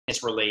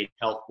related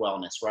health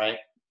wellness, right?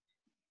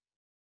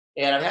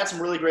 And I've had some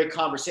really great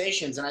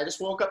conversations, and I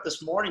just woke up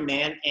this morning,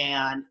 man,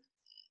 and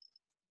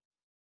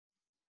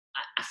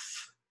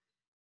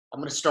I'm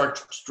going to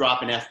start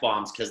dropping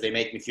F-bombs because they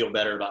make me feel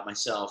better about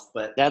myself.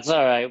 But that's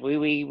all right.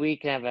 We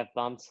can have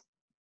F-bombs.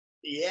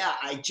 Yeah,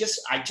 I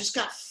just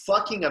got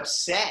fucking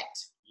upset,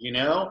 you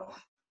know?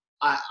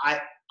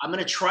 I'm going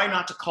to try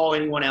not to call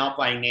anyone out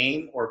by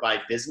name or by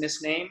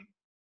business name,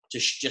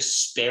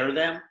 just spare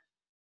them.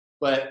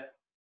 But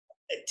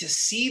to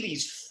see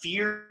these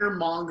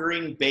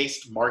fear-mongering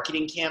based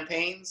marketing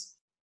campaigns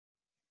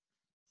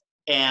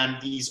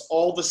and these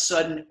all of a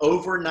sudden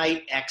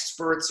overnight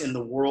experts in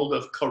the world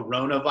of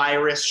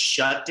coronavirus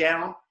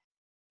shutdown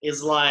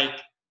is like,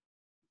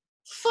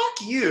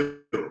 fuck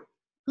you.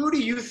 Who do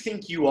you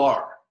think you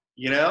are?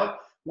 You know,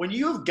 when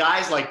you have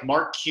guys like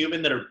Mark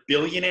Cuban that are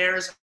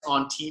billionaires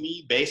on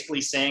TV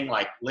basically saying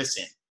like,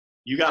 listen,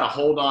 you got to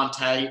hold on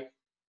tight,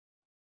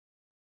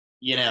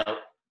 you know,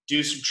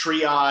 do some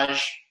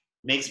triage,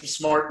 make some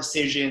smart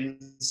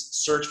decisions,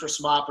 search for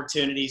some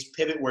opportunities,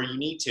 pivot where you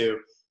need to.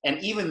 And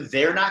even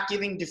they're not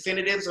giving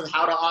definitives of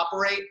how to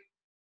operate.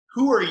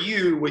 Who are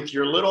you with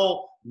your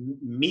little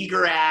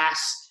meager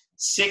ass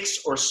 6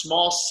 or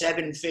small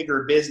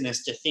 7-figure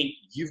business to think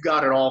you've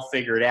got it all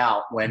figured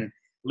out when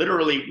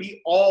literally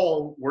we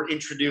all were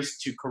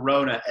introduced to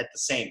Corona at the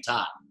same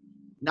time?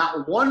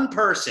 Not one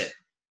person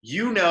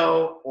you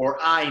know or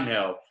I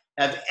know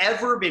have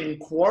ever been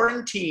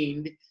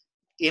quarantined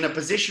in a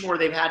position where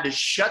they've had to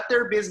shut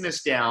their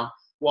business down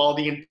while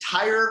the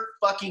entire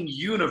fucking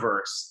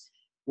universe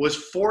was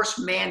force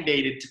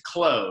mandated to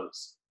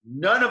close.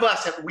 None of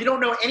us have, we don't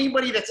know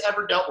anybody that's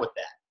ever dealt with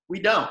that. We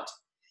don't.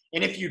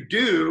 And if you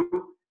do,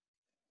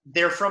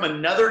 they're from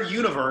another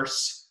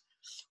universe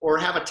or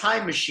have a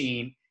time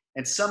machine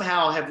and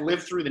somehow have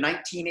lived through the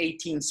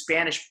 1918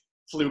 Spanish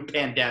flu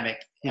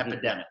pandemic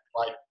epidemic.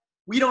 Like,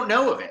 we don't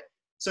know of it.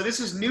 So this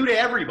is new to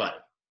everybody,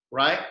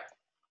 right?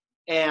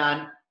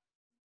 And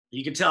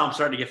you can tell I'm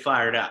starting to get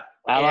fired up.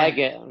 I like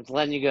it. I'm just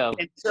letting you go.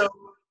 And so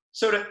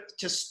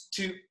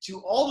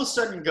to all of a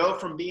sudden go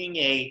from being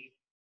a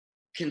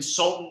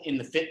consultant in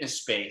the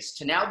fitness space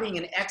to now being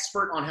an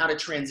expert on how to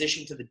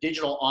transition to the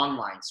digital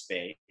online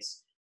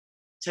space,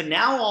 to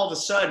now all of a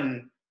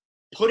sudden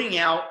putting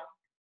out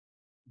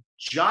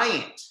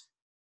giant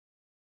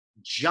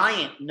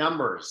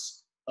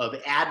numbers of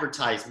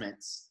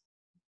advertisements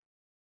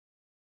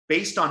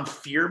based on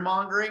fear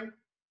mongering,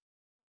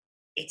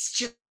 it's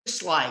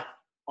just like,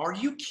 are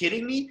you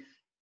kidding me?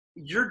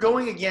 You're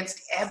going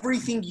against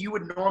everything you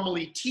would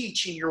normally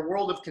teach in your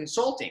world of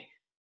consulting.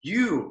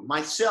 You,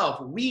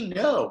 myself, we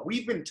know,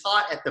 we've been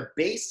taught at the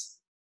base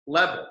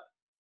level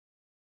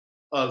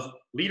of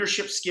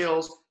leadership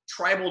skills,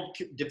 tribal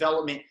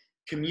development,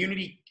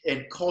 community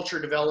and culture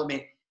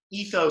development,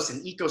 ethos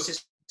and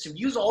ecosystem.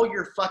 Use all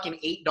your fucking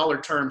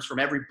 $8 terms from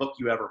every book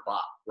you ever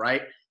bought,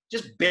 right?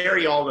 Just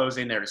bury all those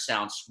in there to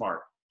sound smart.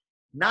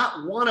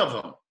 Not one of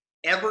them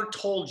ever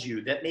told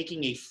you that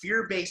making a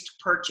fear-based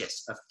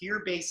purchase, a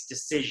fear-based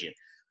decision,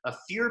 a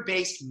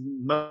fear-based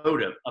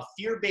motive, a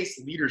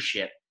fear-based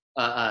leadership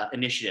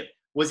initiative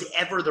was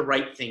ever the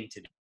right thing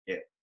to do.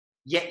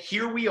 Yet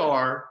here we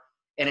are,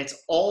 and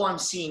it's all I'm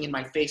seeing in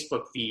my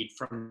Facebook feed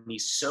from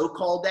these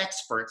so-called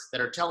experts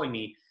that are telling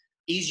me,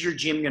 is your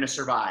gym going to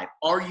survive?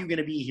 Are you going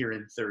to be here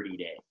in 30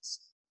 days?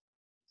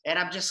 And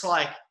I'm just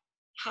like,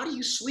 how do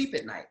you sleep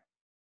at night?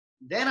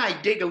 Then I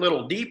dig a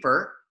little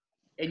deeper,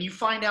 and you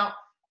find out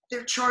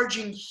they're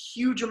charging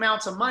huge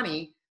amounts of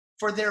money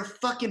for their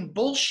fucking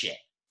bullshit.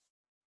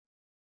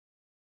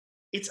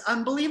 It's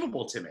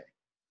unbelievable to me.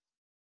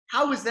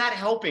 How is that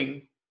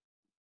helping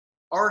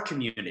our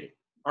community,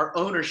 our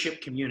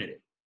ownership community?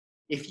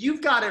 If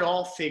you've got it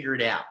all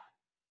figured out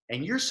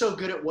and you're so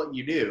good at what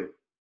you do,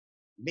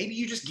 maybe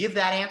you just give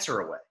that answer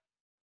away.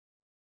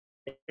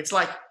 It's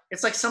like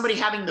somebody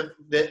having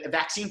the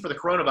vaccine for the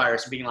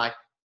coronavirus and being like,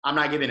 I'm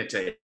not giving it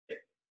to you.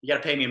 You got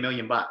to pay me $1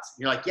 million.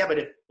 You're like, yeah, but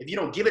if you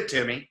don't give it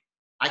to me,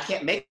 I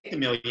can't make the $1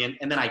 million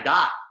and then I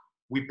die.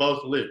 We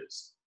both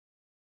lose.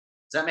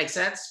 Does that make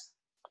sense?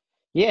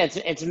 Yeah,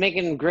 it's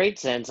making great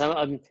sense.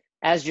 I'm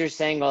as you're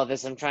saying all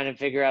this, I'm trying to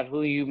figure out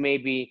who you may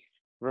be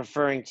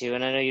referring to.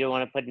 And I know you don't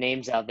want to put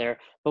names out there,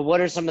 but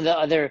what are some of the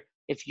other,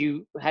 if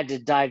you had to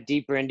dive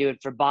deeper into it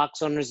for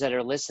box owners that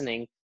are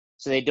listening,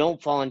 so they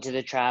don't fall into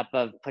the trap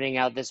of putting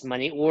out this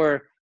money,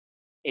 or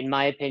in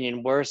my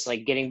opinion, worse,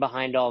 like getting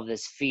behind all of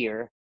this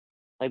fear.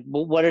 Like,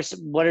 what are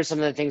some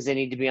of the things they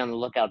need to be on the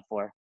lookout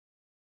for?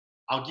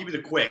 I'll give you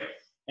the quick.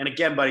 And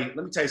again, buddy, let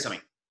me tell you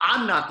something.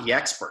 I'm not the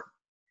expert,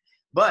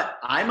 but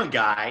I'm a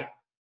guy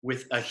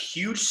with a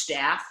huge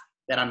staff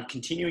that I'm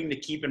continuing to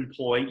keep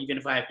employed, even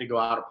if I have to go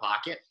out of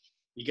pocket,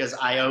 because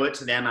I owe it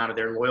to them out of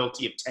their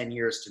loyalty of 10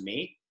 years to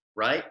me,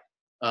 right?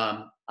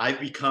 I've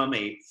become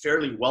a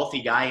fairly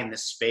wealthy guy in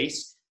this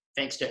space,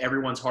 thanks to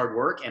everyone's hard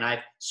work, and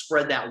I've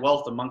spread that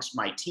wealth amongst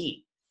my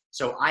team.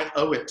 So I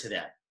owe it to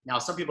them. Now,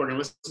 some people are going to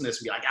listen to this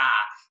and be like,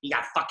 he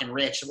got fucking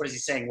rich. What is he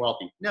saying,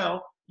 wealthy?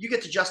 No, you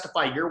get to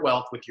justify your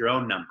wealth with your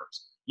own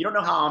numbers. You don't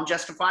know how I'm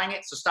justifying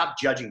it, so stop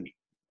judging me.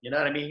 You know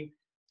what I mean?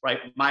 Right?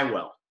 My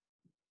well.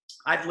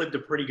 I've lived a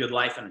pretty good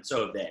life, and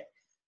so have they.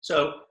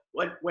 So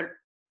when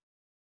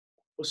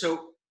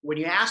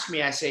you ask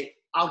me, I say,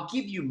 I'll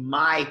give you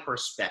my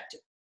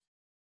perspective,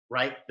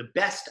 right? The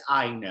best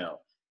I know.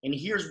 And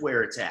here's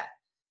where it's at.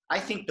 I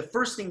think the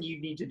first thing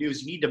you need to do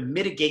is you need to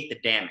mitigate the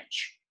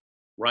damage,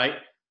 right?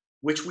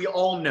 Which we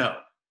all know.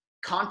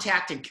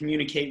 Contact and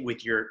communicate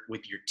with your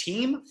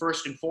team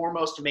first and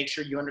foremost to make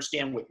sure you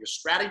understand what your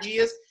strategy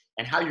is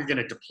and how you're going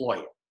to deploy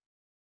it,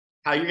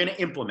 how you're going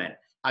to implement it,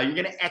 how you're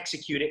going to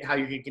execute it, how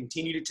you're going to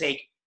continue to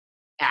take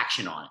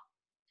action on it.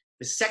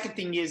 The second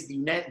thing is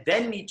you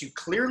then need to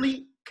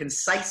clearly,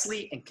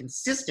 concisely, and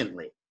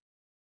consistently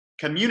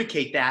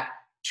communicate that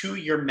to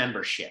your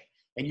membership.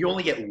 And you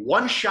only get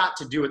one shot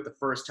to do it the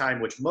first time,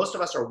 which most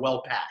of us are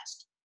well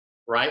past,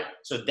 right?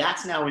 So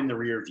that's now in the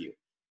rear view.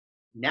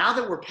 Now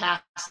that we're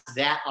past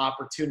that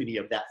opportunity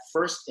of that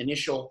first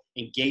initial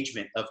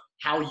engagement of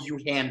how you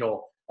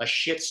handle a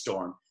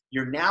shitstorm,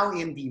 you're now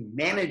in the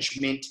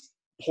management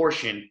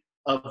portion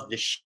of the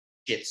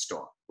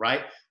shitstorm,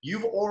 right?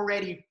 You've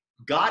already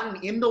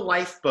gotten in the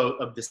lifeboat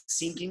of the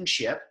sinking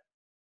ship,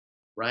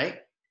 right?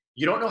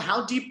 You don't know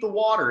how deep the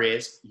water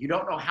is. You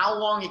don't know how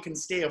long it can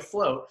stay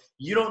afloat.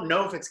 You don't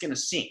know if it's going to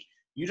sink.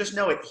 You just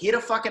know it hit a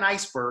fucking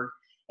iceberg,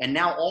 and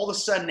now all of a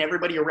sudden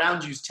everybody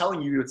around you is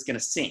telling you it's going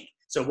to sink.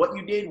 So what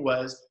you did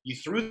was you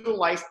threw the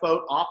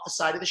lifeboat off the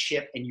side of the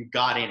ship and you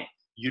got in it.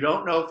 You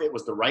don't know if it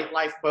was the right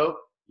lifeboat.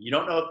 You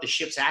don't know if the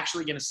ship's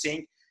actually going to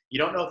sink. You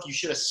don't know if you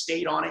should have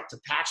stayed on it to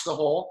patch the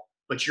hole,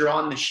 but you're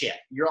on the ship.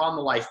 You're on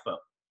the lifeboat.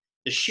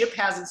 The ship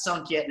hasn't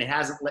sunk yet,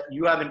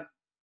 and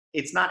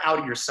it's not out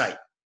of your sight,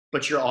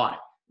 but you're on it.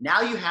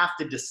 Now you have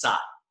to decide.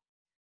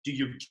 Do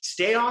you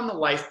stay on the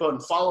lifeboat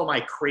and follow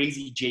my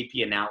crazy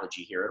JP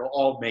analogy here? It'll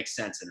all make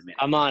sense in a minute.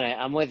 I'm on it.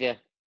 I'm with you.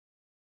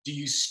 Do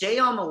you stay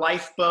on the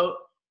lifeboat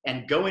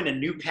and go in a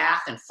new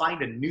path and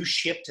find a new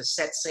ship to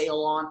set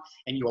sail on,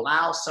 and you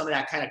allow some of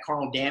that kind of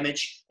carnal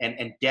damage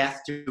and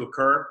death to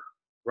occur,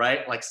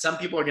 right? Like some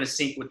people are going to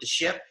sink with the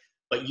ship,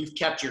 but you've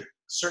kept your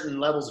certain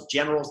levels of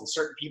generals and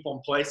certain people in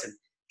place, and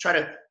try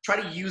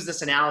to use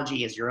this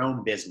analogy as your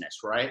own business,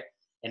 right?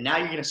 And now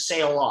you're going to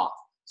sail off.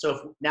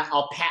 So now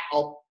I'll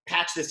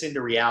patch this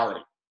into reality.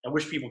 I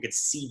wish people could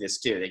see this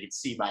too. They could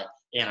see my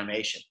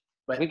animation.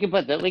 But we can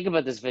put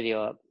this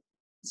video up.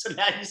 So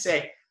now you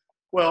say,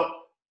 well,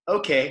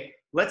 okay,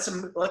 let's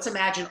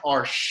imagine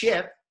our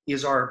ship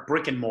is our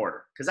brick and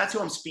mortar, because that's who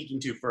I'm speaking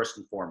to first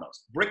and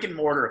foremost. Brick and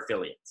mortar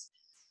affiliates.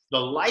 The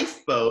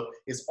lifeboat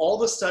is all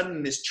of a sudden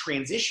in this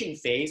transition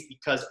phase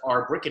because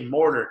our brick and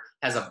mortar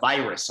has a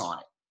virus on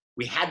it.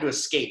 We had to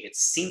escape.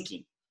 It's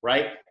sinking,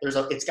 right?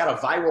 It's got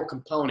a viral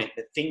component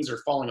that things are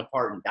falling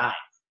apart and dying.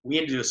 We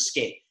had to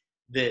escape.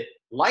 The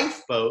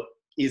lifeboat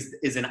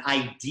is an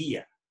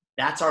idea.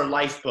 That's our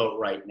lifeboat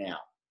right now,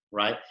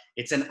 right?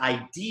 It's an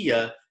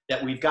idea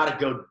that we've got to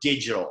go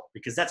digital,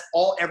 because that's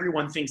all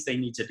everyone thinks they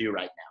need to do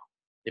right now.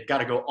 They've got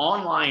to go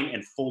online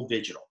and full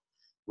digital,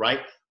 right?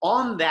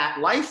 On that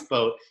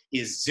lifeboat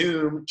is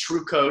Zoom,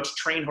 True Coach,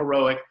 Train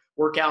Heroic,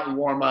 Workout and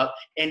Warm Up,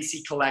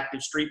 NC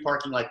Collective, Street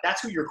Parking. Like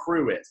that's who your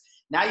crew is.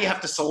 Now you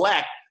have to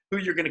select who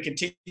you're going to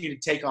continue to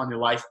take on your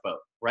lifeboat,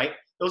 right?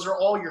 Those are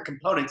all your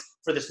components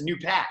for this new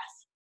path,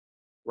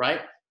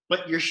 right?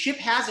 But your ship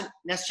hasn't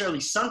necessarily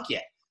sunk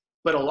yet.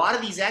 But a lot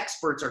of these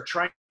experts are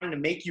trying to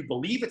make you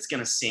believe it's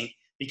going to sink,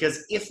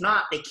 because if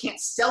not, they can't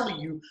sell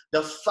you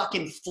the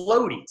fucking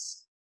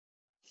floaties,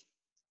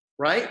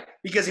 right?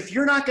 Because if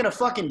you're not going to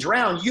fucking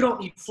drown, you don't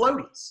need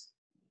floaties,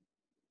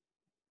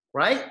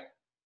 right?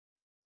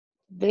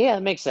 Yeah,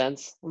 that makes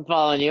sense. I'm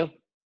following you.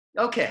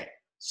 Okay,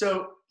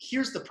 so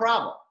here's the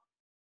problem.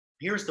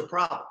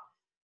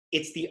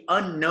 It's the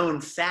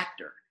unknown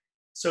factor.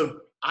 So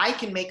I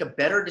can make a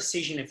better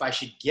decision if I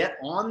should get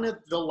on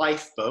the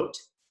lifeboat,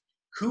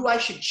 who I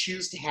should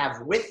choose to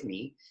have with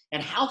me,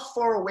 and how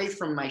far away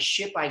from my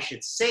ship I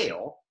should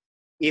sail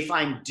if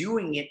I'm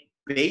doing it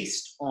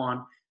based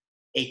on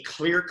a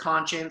clear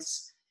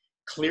conscience,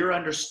 clear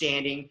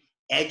understanding,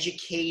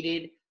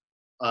 educated,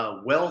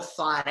 well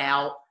thought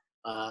out,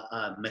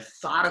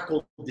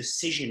 methodical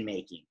decision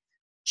making,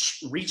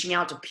 reaching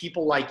out to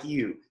people like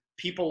you,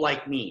 people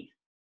like me,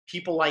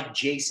 people like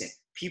Jason,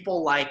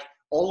 people like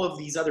all of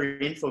these other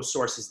info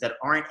sources that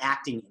aren't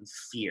acting in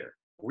fear.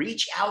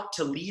 Reach out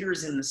to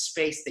leaders in the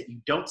space that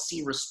you don't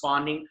see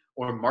responding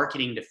or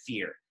marketing to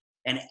fear,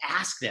 and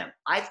ask them.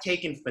 I've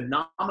taken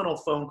phenomenal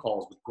phone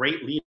calls with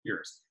great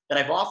leaders that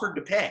I've offered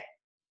to pay,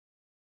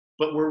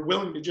 but we're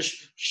willing to just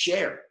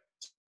share,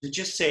 to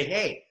just say,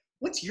 hey,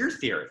 what's your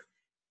theory?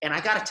 And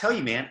I got to tell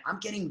you, man, I'm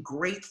getting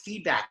great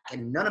feedback,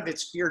 and none of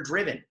it's fear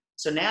driven.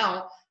 So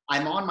now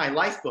I'm on my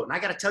lifeboat, and I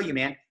got to tell you,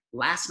 man,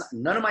 last night,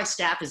 none of my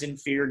staff is in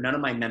fear. None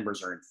of my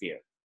members are in fear.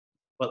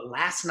 But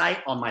last night,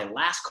 on my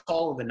last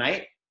call of the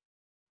night,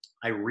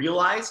 I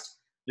realized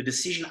the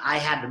decision I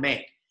had to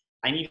make.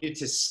 I needed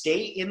to stay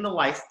in the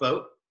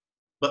lifeboat,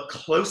 but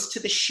close to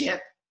the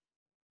ship,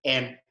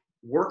 and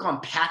work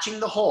on patching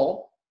the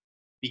hole,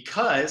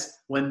 because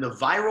when the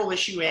viral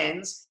issue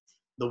ends,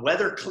 the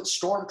weather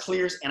storm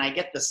clears, and I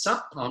get the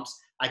sump pumps,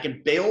 I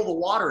can bail the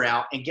water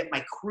out and get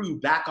my crew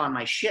back on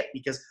my ship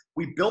because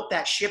we built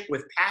that ship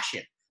with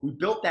passion. We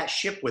built that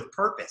ship with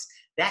purpose.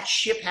 That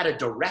ship had a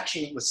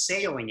direction it was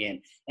sailing in,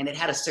 and it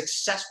had a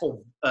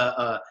successful,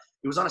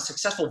 it was on a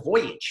successful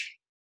voyage.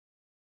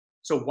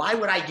 So why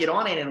would I get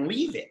on it and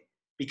leave it?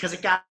 Because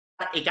it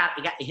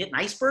hit an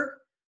iceberg?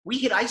 We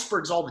hit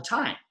icebergs all the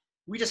time.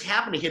 We just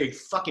happen to hit a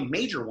fucking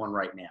major one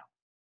right now.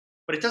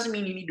 But it doesn't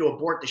mean you need to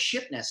abort the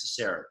ship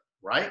necessarily,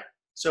 right?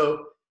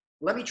 So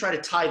let me try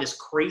to tie this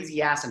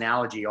crazy ass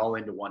analogy all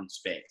into one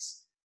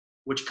space,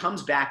 which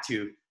comes back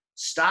to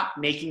stop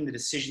making the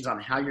decisions on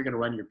how you're going to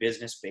run your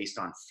business based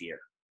on fear.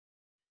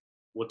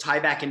 We'll tie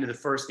back into the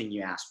first thing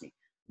you asked me.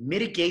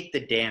 Mitigate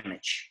the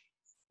damage,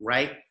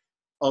 right?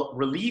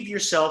 Relieve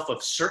yourself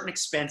of certain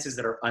expenses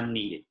that are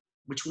unneeded,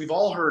 which we've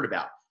all heard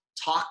about.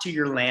 Talk to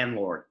your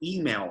landlord,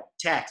 email,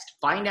 text,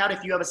 find out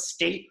if you have a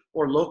state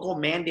or local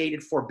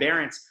mandated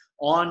forbearance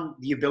on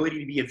the ability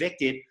to be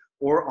evicted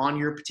or on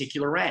your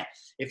particular rent.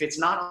 If it's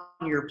not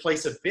on your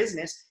place of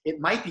business, it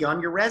might be on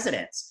your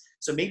residence.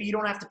 So maybe you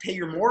don't have to pay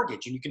your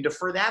mortgage and you can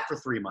defer that for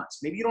 3 months.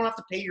 Maybe you don't have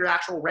to pay your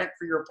actual rent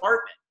for your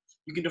apartment.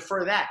 You can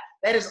defer that.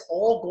 That is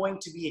all going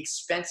to be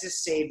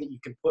expenses saved that you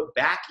can put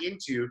back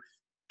into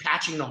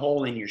patching the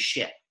hole in your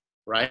ship,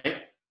 right?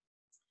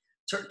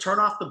 Turn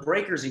off the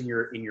breakers in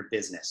your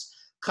business.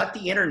 Cut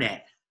the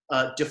internet.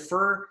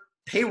 Defer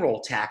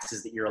payroll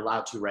taxes that you're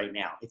allowed to right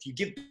now. If you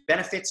give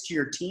benefits to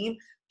your team,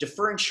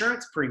 defer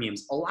insurance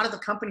premiums. A lot of the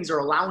companies are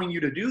allowing you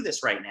to do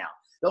this right now.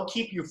 They'll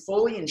keep you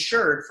fully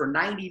insured for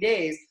 90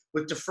 days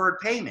with deferred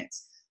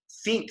payments.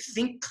 Think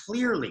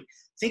clearly.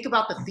 Think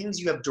about the things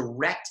you have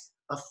direct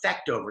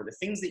effect over, the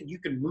things that you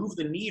can move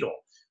the needle.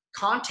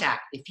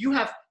 If you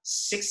have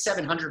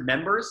 600-700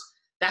 members,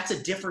 that's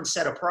a different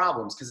set of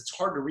problems because it's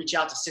hard to reach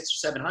out to 600 or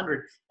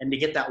 700 and to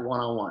get that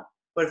one-on-one.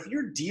 But if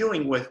you're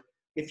dealing with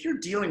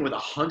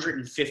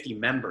 150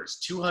 members,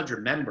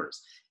 200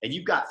 members, and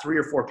you've got 3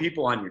 or 4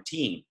 people on your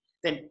team,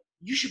 then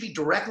you should be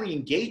directly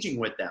engaging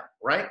with them,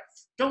 right?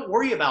 Don't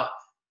worry about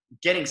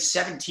getting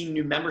 17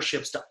 new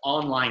memberships to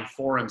online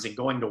forums and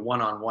going to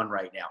one-on-one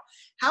right now.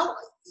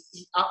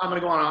 I'm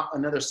going to go on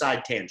another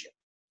side tangent.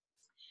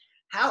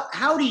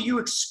 How do you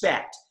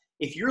expect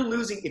if you're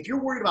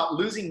worried about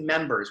losing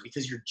members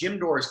because your gym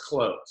door is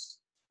closed,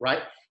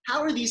 right?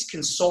 How are these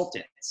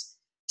consultants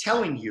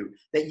telling you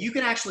that you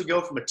can actually go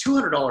from a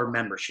 $200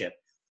 membership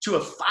to a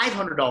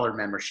 $500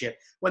 membership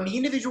when the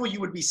individual you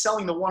would be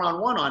selling the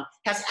one-on-one on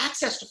has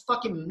access to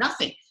fucking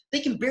nothing? They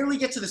can barely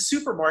get to the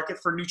supermarket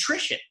for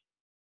nutrition.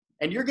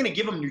 And you're going to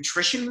give them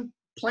nutrition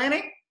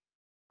planning?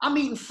 I'm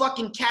eating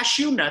fucking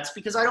cashew nuts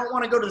because I don't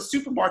want to go to the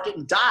supermarket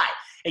and die.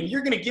 And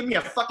you're going to give me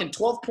a fucking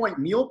 12-point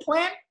meal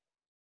plan?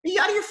 Are you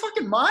out of your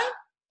fucking mind?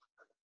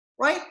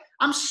 Right?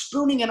 I'm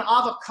spooning an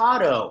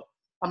avocado.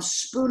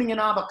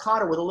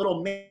 With a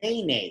little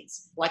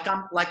mayonnaise, like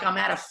I'm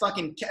at a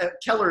fucking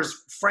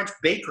Keller's French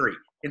bakery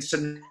in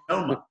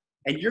Sonoma,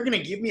 and you're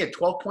gonna give me a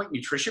 12-point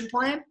nutrition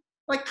plan?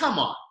 Like, come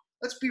on,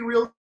 let's be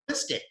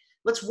realistic.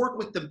 Let's work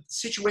with the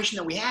situation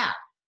that we have,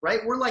 right?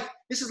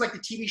 This is like the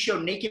TV show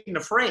Naked and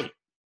Afraid.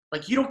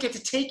 Like, you don't get to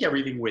take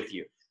everything with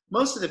you.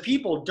 Most of the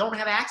people don't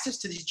have access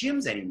to these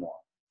gyms anymore.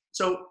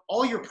 So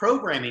all your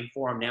programming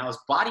for them now is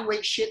body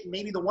weight shit and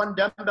maybe the one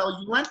dumbbell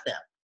you lent them.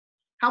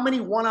 How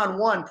many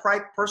one-on-one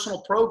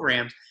personal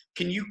programs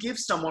can you give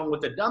someone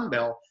with a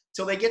dumbbell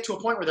till they get to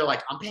a point where they're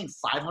like, I'm paying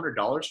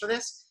 $500 for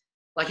this?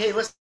 Like, hey,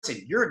 listen,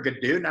 you're a good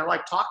dude and I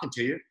like talking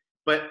to you,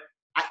 but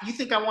you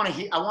think I want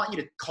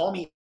you to call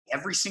me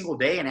every single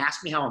day and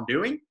ask me how I'm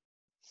doing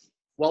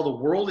while the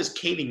world is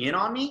caving in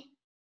on me?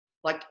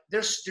 Like,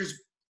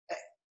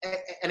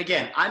 and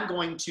again, I'm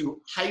going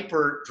to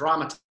hyper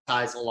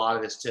dramatize a lot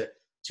of this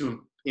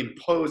to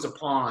impose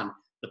upon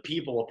the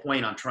people a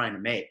point I'm trying to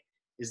make,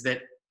 is that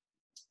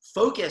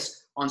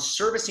focus on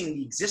servicing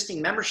the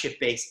existing membership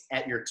base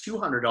at your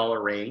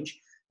 $200 range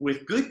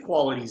with good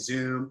quality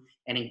Zoom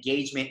and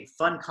engagement and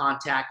fun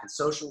contact and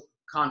social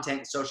content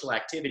and social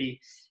activity,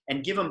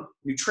 and give them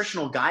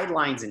nutritional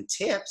guidelines and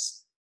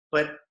tips.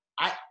 But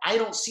I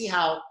don't see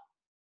how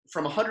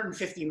from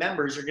 150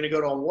 members, you're going to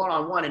go to a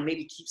one-on-one and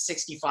maybe keep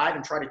 65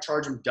 and try to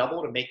charge them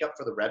double to make up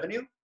for the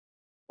revenue.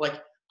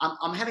 Like,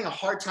 I'm having a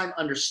hard time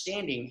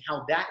understanding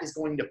how that is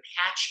going to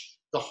patch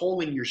the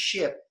hole in your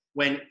ship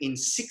when in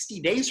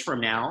 60 days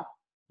from now,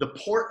 the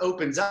port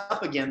opens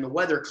up again, the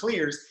weather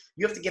clears,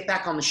 you have to get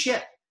back on the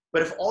ship.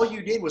 But if all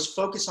you did was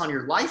focus on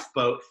your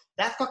lifeboat,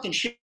 that fucking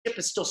ship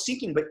is still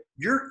sinking, but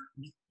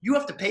you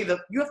have to pay the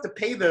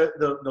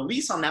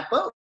lease on that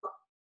boat.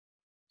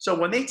 So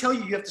when they tell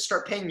you you have to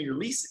start paying the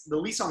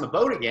lease on the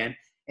boat again,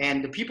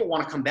 and the people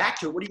want to come back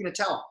to it, what are you going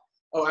to tell them?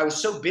 Oh, I was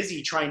so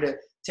busy trying to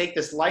take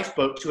this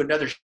lifeboat to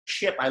another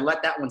ship, I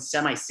let that one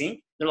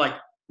semi-sink. They're like,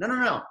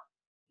 no,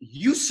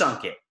 you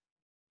sunk it,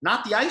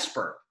 not the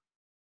iceberg.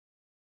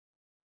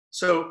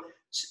 So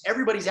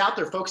everybody's out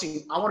there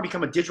focusing, I want to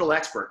become a digital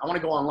expert. I want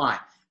to go online.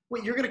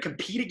 Well, you're going to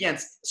compete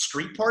against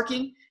street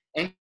parking,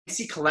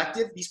 NC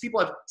Collective. These people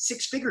have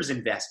 6 figures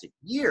invested,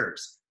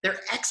 years. They're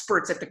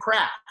experts at the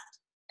craft.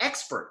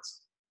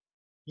 Experts.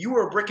 You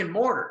were a brick and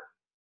mortar.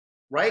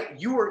 right?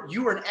 You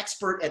were an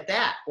expert at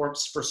that. Or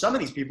for some of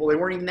these people, they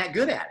weren't even that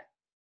good at it.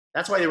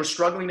 That's why they were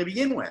struggling to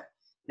begin with.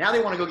 Now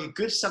they want to go get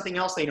good at something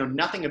else they know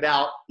nothing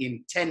about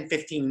in 10,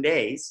 15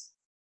 days,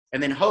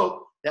 and then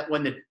hope that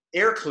when the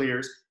air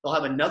clears, they'll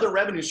have another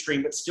revenue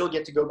stream, but still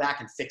get to go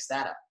back and fix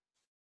that up.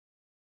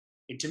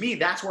 And to me,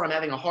 that's where I'm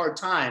having a hard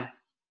time.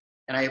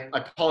 And I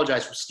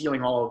apologize for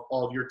stealing all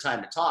of your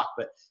time to talk,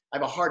 but I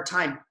have a hard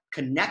time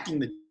connecting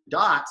the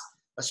dots,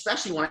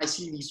 especially when I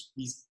see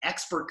these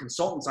expert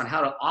consultants on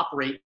how to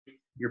operate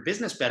your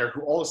business better,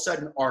 who all of a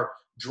sudden are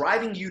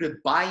driving you to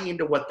buy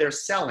into what they're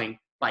selling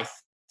by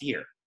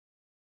fear.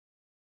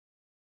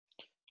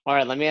 All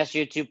right, let me ask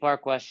you a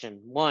two-part question.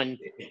 One,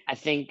 I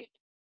think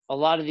a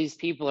lot of these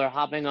people are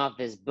hopping off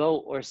this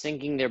boat or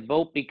sinking their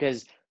boat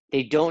because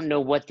they don't know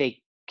what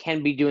they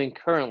can be doing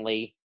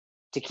currently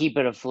to keep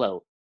it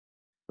afloat,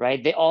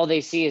 right? All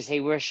they see is, hey,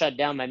 we're shut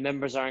down, my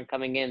members aren't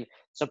coming in.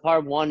 So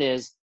part one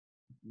is,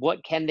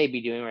 what can they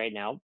be doing right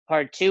now?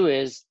 Part two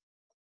is,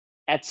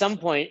 at some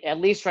point, at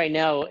least right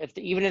now,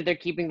 even if they're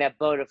keeping that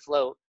boat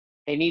afloat,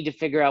 they need to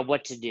figure out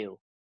what to do.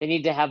 They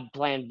need to have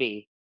plan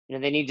B.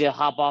 They need to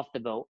hop off the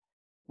boat.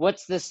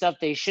 What's the stuff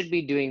they should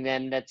be doing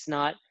then that's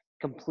not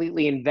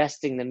completely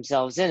investing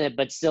themselves in it,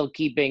 but still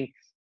keeping,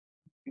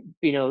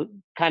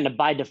 kind of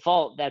by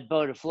default, that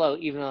boat afloat,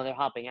 even though they're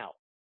hopping out?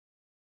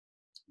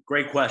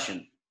 Great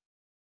question.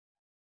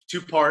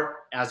 Two-part,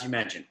 as you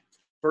mentioned.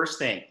 First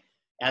thing,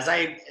 as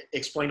I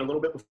explained a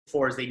little bit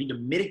before, is they need to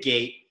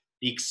mitigate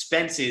the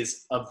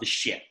expenses of the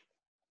ship,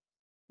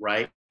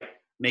 right?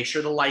 Make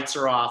sure the lights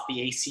are off,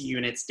 the AC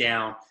unit's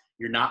down,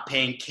 you're not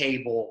paying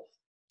cable,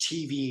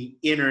 TV,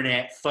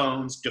 internet,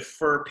 phones,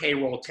 defer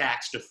payroll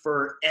tax,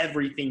 defer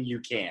everything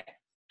you can.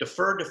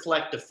 Defer,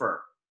 deflect,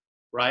 defer,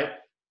 right?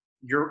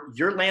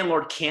 Your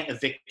landlord can't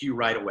evict you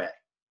right away.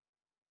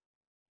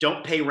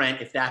 Don't pay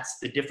rent if that's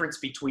the difference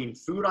between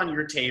food on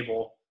your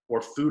table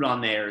or food on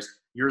theirs.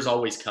 Yours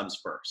always comes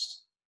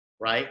first,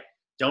 right?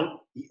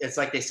 It's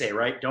like they say,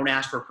 right? Don't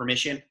ask for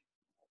permission.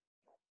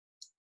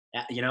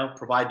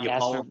 Provide the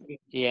apology.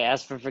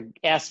 Ask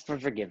for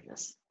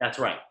forgiveness. That's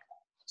right.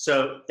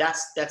 So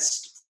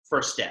that's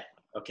first step.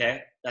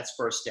 Okay, that's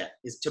first step,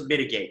 is to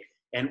mitigate,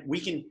 and we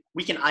can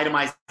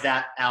itemize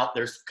that out.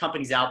 There's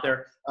companies out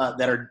there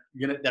that are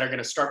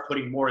gonna start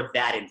putting more of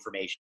that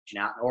information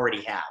out, and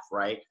already have,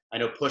 right? I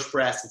know Push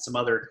Press and some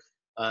other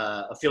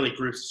affiliate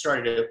groups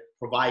started to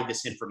provide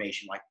this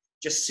information, like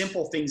just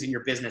simple things in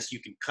your business you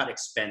can cut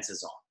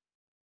expenses on.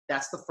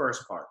 That's the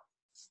first part.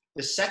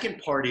 The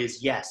second part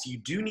is, yes, you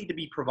do need to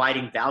be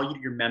providing value to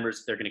your members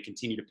if they're going to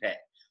continue to pay.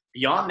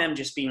 Beyond them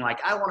just being like,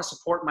 I want to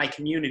support my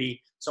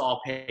community, so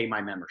I'll pay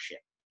my membership.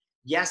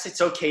 Yes,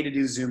 it's okay to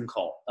do Zoom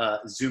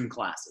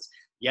classes.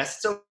 Yes,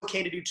 it's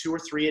okay to do 2 or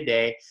 3 a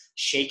day.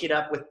 Shake it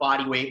up with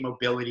body weight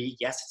mobility.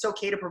 Yes, it's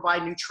okay to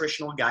provide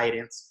nutritional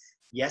guidance.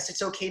 Yes,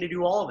 it's okay to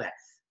do all of that.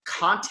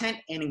 Content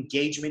and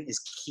engagement is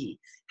key.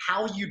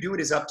 How you do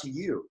it is up to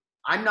you.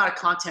 I'm not a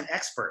content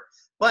expert,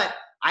 but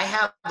I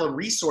have a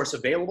resource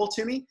available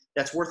to me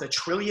that's worth $1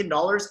 trillion,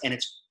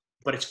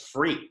 but it's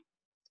free.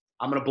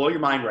 I'm going to blow your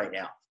mind right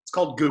now. It's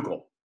called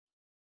Google.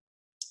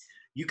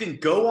 You can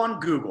go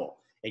on Google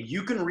and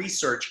you can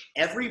research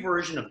every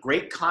version of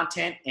great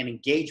content and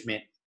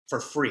engagement for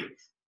free.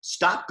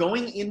 Stop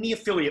going in the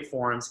affiliate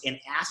forums and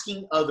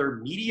asking other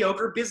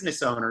mediocre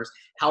business owners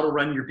how to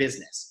run your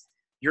business.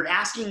 You're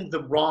asking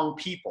the wrong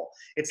people.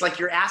 It's like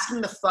you're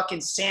asking the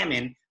fucking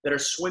salmon that are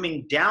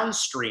swimming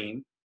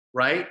downstream,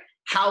 right,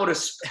 how to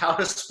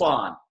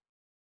spawn.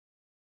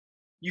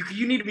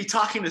 You need to be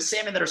talking to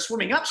salmon that are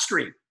swimming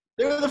upstream.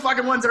 They're the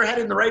fucking ones that are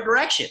headed in the right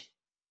direction.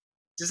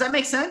 Does that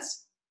make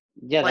sense?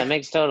 Yeah, that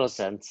makes total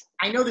sense.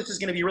 I know this is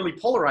going to be really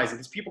polarizing.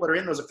 These people that are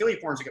in those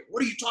affiliate forums are going,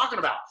 what are you talking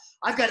about?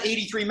 I've got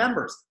 83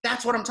 members.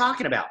 That's what I'm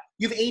talking about.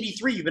 You have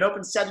 83. You've been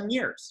open 7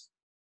 years.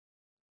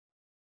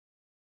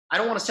 I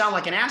don't want to sound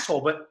like an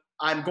asshole, but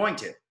I'm going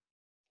to,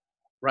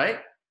 right?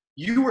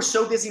 You were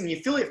so busy in the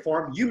affiliate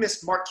forum, you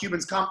missed Mark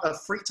Cuban's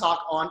free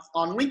talk on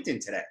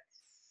LinkedIn today.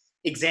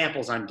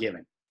 Examples I'm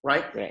giving,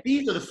 right?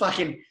 These are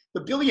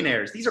the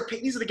billionaires. These are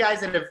the guys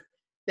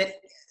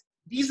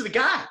these are the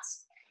guys.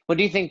 What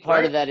do you think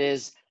part of that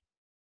is,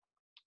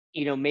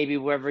 maybe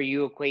wherever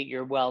you equate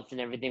your wealth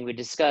and everything we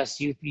discussed,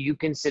 you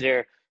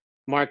consider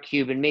Mark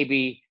Cuban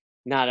maybe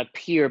not a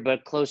peer,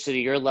 but closer to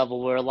your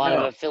level, where a lot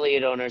of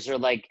affiliate owners are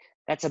like,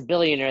 that's a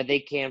billionaire, they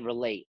can't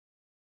relate.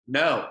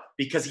 No,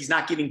 because he's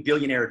not giving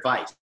billionaire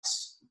advice.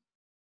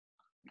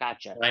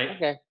 Gotcha. Right?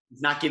 Okay.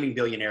 He's not giving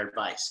billionaire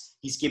advice.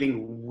 He's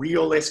giving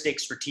realistic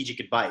strategic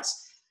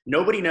advice.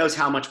 Nobody knows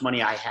how much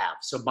money I have.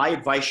 So my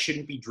advice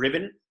shouldn't be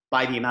driven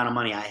by the amount of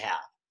money I have.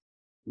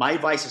 My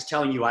advice is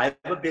telling you I have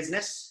a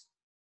business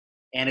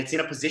and it's in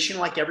a position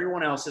like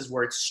everyone else's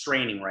where it's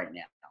straining right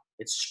now.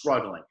 It's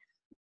struggling.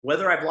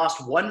 Whether I've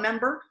lost 1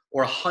 member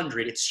or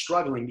 100, it's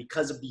struggling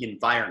because of the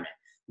environment.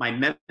 My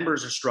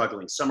members are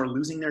struggling. Some are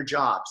losing their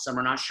jobs. Some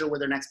are not sure where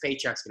their next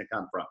paycheck's going to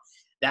come from.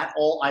 That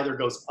all either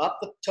goes up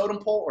the totem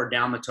pole or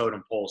down the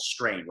totem pole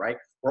strain, right?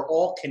 We're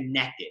all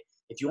connected.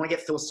 if you want to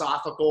get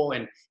philosophical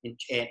and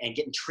get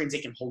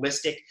intrinsic and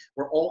holistic,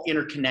 we're all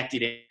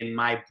interconnected in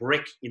my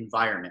brick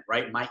environment,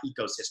 right? My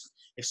ecosystem.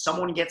 If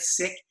someone gets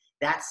sick,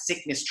 that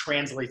sickness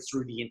translates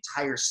through the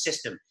entire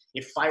system.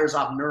 It fires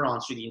off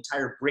neurons through the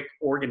entire brick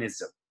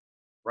organism,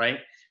 right?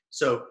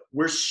 So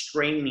we're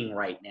straining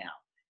right now.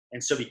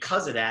 And so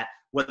because of that,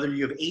 whether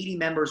you have 80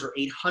 members or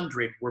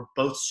 800, we're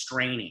both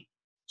straining.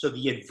 So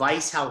the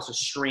advice how to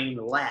strain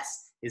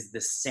less is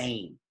the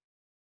same.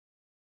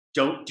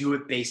 Don't do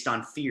it based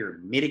on fear.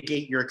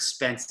 Mitigate your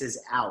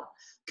expenses out.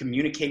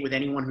 Communicate with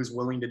anyone who's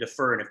willing to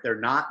defer. And if they're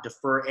not,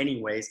 defer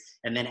anyways,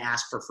 and then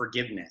ask for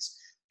forgiveness.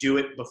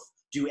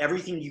 Do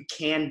everything you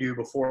can do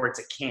before it's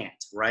a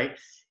can't, right?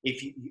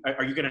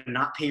 Are you going to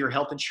not pay your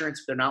health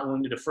insurance if they're not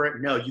willing to defer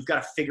it? No, you've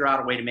got to figure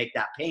out a way to make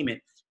that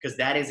payment, because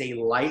that is a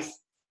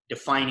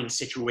life-defining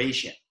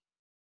situation.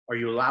 Are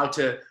you allowed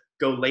to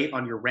go late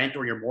on your rent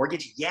or your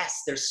mortgage?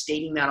 Yes, they're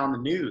stating that on the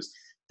news.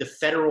 The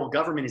federal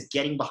government is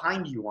getting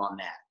behind you on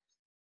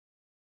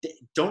that.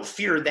 Don't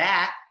fear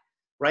that,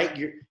 right?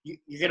 You're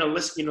going to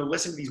listen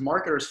to these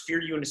marketers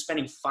fear you into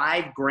spending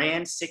 $5,000,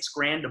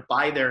 $6,000 to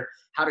buy their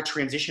how to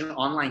transition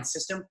online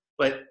system,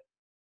 but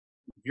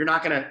you're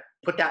not going to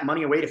put that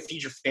money away to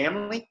feed your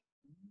family?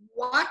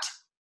 What?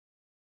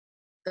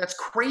 That's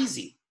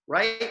crazy,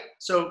 right?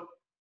 So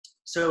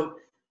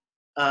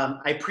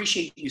I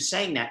appreciate you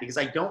saying that, because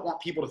I don't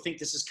want people to think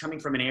this is coming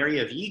from an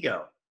area of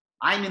ego.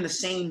 I'm in the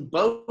same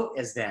boat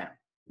as them.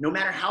 No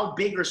matter how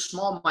big or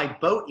small my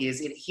boat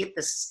is, it hit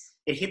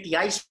the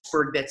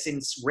iceberg that's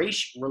in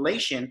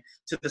relation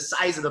to the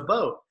size of the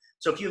boat.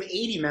 So if you have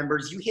 80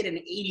 members, you hit an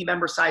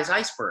 80-member size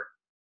iceberg.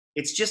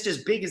 It's just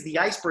as big as the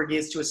iceberg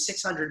is to a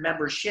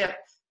 600-member ship,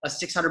 a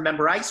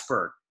 600-member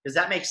iceberg. Does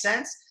that make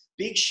sense?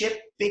 Big ship,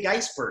 big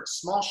iceberg.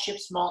 Small ship,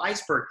 small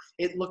iceberg.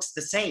 It looks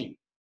the same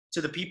to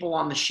the people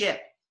on the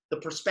ship. The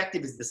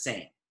perspective is the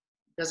same.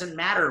 It doesn't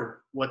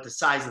matter what the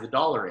size of the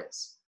dollar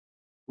is.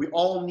 We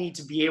all need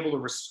to be able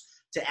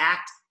to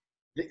act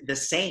the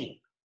same.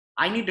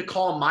 I need to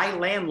call my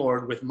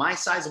landlord with my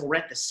sizable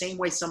rent the same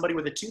way somebody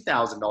with a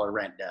 $2,000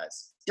 rent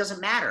does. It doesn't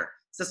matter.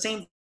 It's the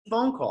same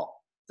phone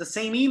call. It's the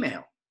same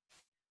email.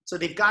 So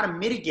they've got to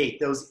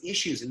mitigate those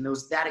issues and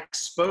that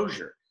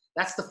exposure.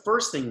 That's the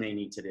first thing they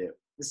need to do.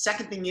 The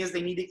second thing is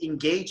they need to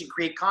engage and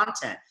create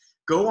content.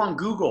 Go on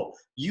Google.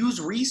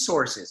 Use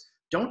resources.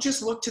 Don't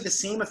just look to the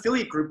same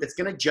affiliate group that's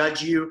going to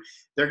judge you.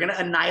 They're going to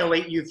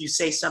annihilate you if you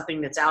say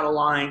something that's out of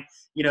line.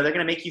 They're going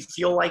to make you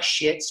feel like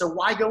shit. So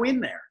why go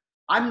in there?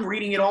 I'm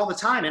reading it all the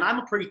time, and I'm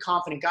a pretty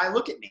confident guy.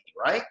 Look at me,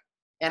 right?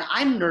 And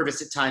I'm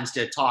nervous at times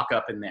to talk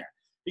up in there,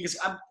 because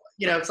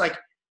it's like,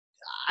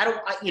 I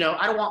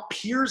don't want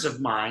peers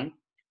of mine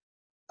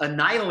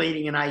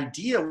annihilating an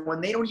idea when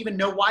they don't even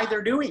know why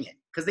they're doing it,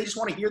 because they just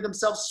want to hear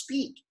themselves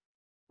speak.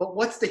 But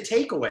what's the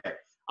takeaway?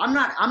 I'm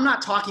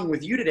not talking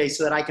with you today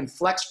so that I can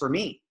flex for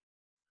me.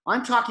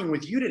 I'm talking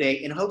with you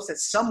today in hopes that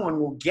someone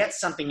will get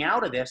something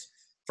out of this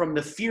from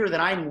the fear that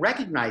I'm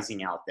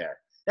recognizing out there.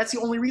 That's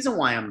the only reason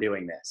why I'm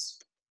doing this,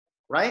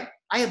 right?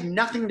 I have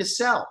nothing to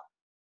sell.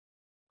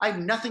 I have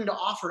nothing to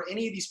offer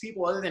any of these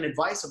people other than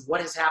advice of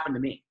what has happened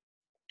to me.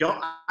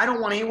 I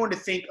don't want anyone to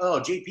think, oh,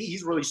 JP,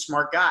 he's a really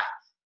smart guy,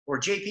 or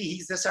JP,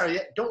 he's this or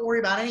that. Don't worry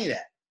about any of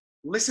that.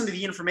 Listen to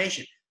the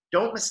information.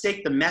 Don't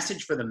mistake the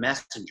message for the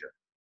messenger.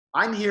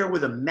 I'm here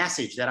with a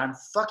message that I'm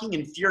fucking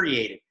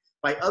infuriated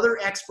by other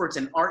experts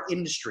in our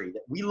industry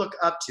that we look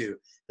up to,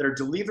 that are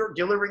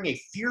delivering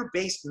a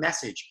fear-based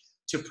message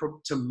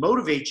to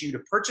motivate you to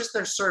purchase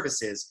their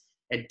services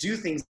and do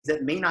things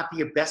that may not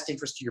be of best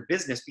interest to your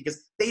business,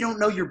 because they don't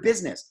know your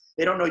business.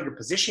 They don't know your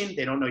position.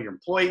 They don't know your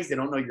employees. They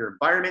don't know your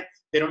environment.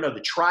 They don't know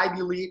the tribe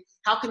you lead.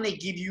 How can they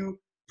give you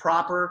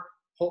proper,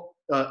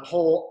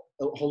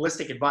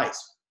 holistic advice?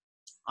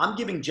 I'm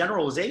giving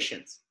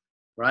generalizations,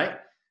 right?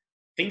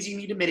 Things you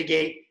need to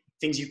mitigate,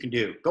 things you can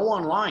do. Go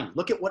online.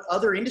 Look at what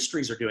other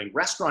industries are doing.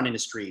 Restaurant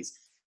industries.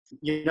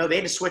 They had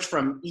to switch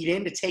from eat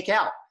in to take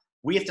out.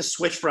 We have to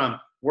switch from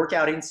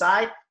workout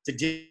inside to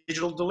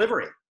digital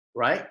delivery,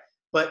 right?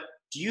 But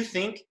do you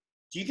think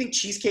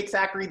Cheesecake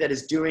Factory, that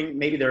is doing,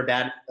 maybe they're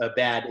a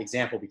bad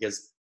example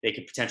because they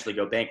could potentially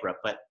go bankrupt,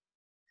 but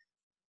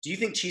do you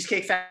think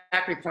Cheesecake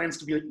Factory plans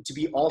to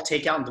be all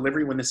takeout and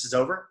delivery when this is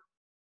over?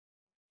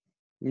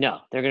 No,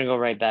 they're going to go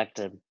right back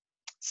to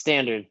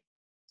standard.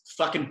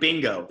 Fucking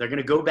bingo. They're going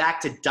to go back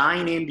to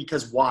dine in,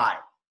 because why?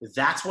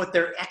 That's what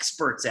they're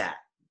experts at.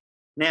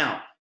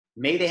 Now,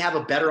 may they have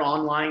a better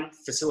online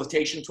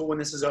facilitation tool when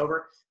this is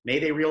over? May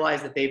they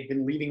realize that they've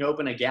been leaving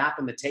open a gap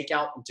in the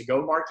takeout and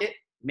to-go market?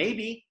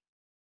 Maybe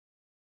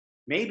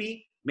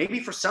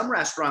for some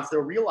restaurants, they'll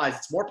realize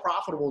it's more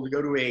profitable to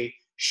go to a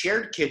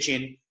shared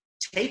kitchen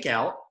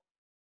takeout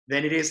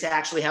than it is to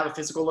actually have a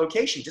physical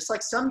location. Just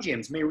like some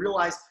gyms may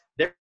realize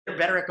they're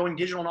better at going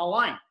digital and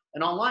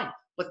online.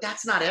 But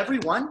that's not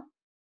everyone.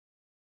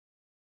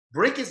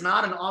 Brick is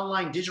not an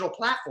online digital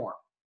platform.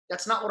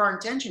 That's not what our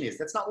intention is.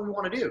 That's not what we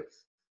want to do.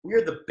 We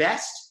are the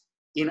best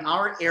in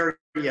our area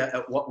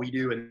at what we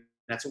do, and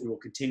that's what we will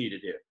continue to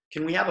do.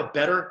 Can we have a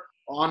better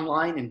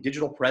online and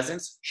digital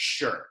presence?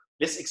 Sure.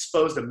 This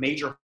exposed a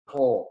major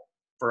hole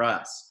for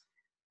us.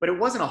 But it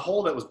wasn't a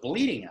hole that was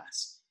bleeding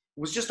us.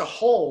 It was just a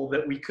hole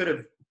that we could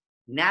have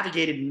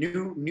navigated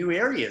new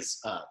areas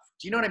of.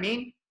 Do you know what I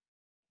mean?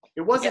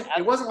 It wasn't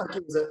like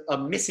it was a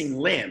missing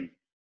limb.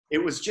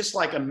 It was just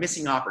like a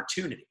missing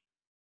opportunity.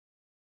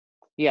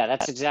 Yeah,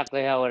 that's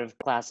exactly how I would have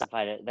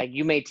classified it. Like,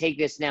 you may take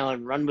this now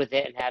and run with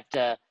it and have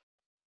to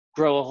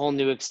grow a whole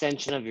new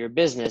extension of your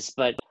business,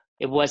 but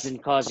it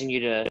wasn't causing you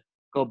to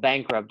go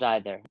bankrupt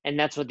either. And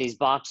that's what these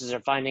boxes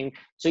are finding.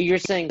 So you're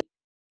saying,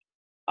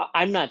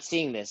 I'm not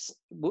seeing this.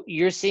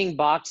 You're seeing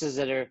boxes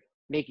that are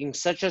making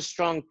such a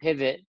strong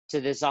pivot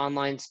to this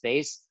online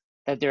space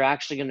that they're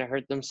actually going to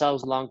hurt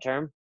themselves long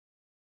term?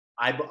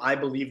 I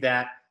believe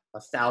that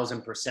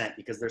 1,000%,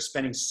 because they're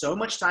spending so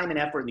much time and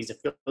effort in these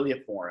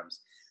affiliate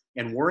forums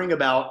and worrying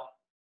about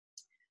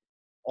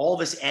all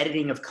this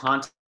editing of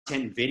content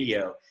and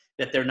video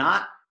that they're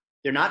not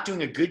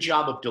doing a good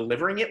job of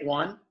delivering it,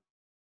 one,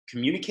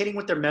 communicating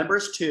with their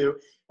members, two,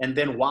 and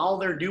then while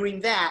they're doing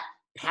that,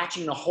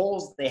 patching the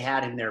holes they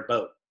had in their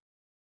boat.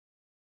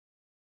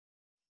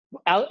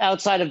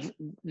 Outside of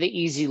the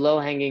easy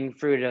low-hanging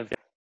fruit of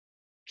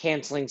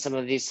canceling some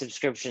of these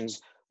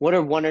subscriptions, what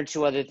are one or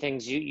two other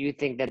things you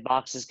think that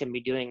boxes can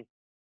be doing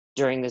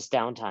during this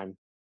downtime?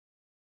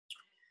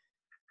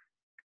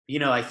 You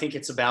know, I think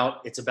it's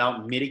about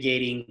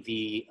mitigating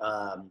the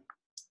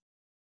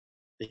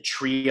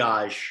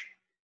triage,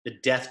 the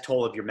death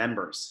toll of your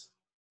members.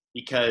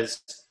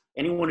 Because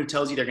anyone who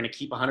tells you they're going to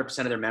keep 100%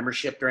 of their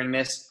membership during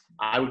this,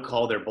 I would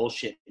call their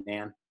bullshit,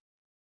 man.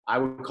 I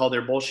would call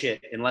their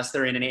bullshit, unless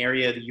they're in an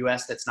area of the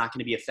U.S. that's not going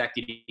to be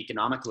affected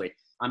economically.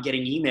 I'm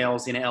getting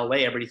emails in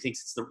L.A. Everybody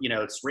thinks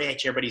it's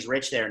rich. Everybody's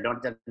rich there and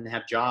doesn't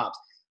have jobs.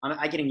 I'm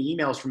getting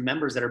emails from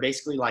members that are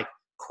basically like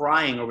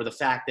crying over the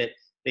fact that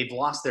they've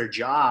lost their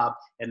job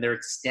and they're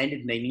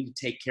extended and they need to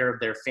take care of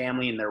their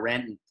family and their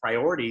rent and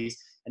priorities,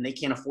 and they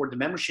can't afford the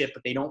membership,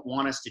 but they don't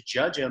want us to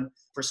judge them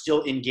for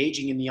still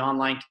engaging in the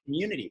online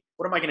community.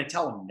 What am I going to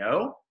tell them?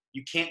 No,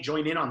 you can't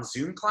join in on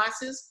Zoom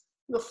classes?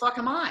 Who the fuck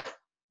am I?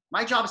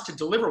 My job is to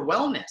deliver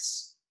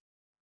wellness.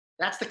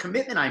 That's the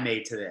commitment I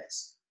made to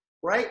this,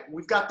 right?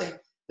 We've got the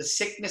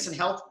sickness and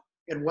health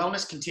and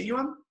wellness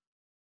continuum.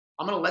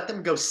 I'm going to let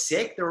them go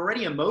sick. They're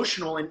already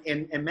emotional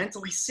and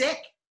mentally sick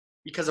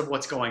because of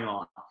what's going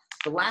on.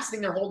 The last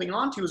thing they're holding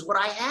on to is what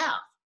I have,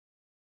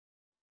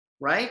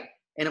 right?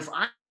 And if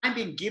I'm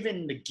being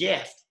given the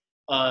gift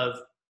of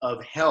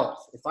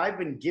health, if I've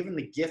been given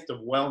the gift of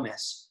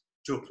wellness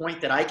to a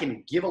point that I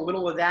can give a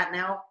little of that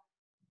now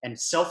and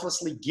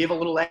selflessly give a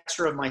little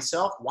extra of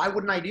myself, why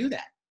wouldn't I do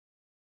that?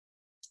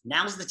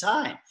 Now's the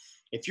time.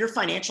 If you're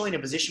financially in a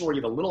position where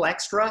you have a little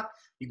extra,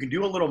 you can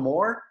do a little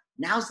more,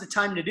 now's the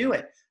time to do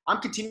it.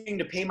 I'm continuing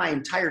to pay my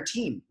entire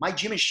team. My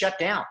gym is shut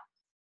down.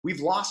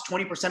 We've lost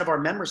 20% of our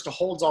members to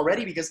holds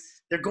already because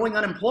they're going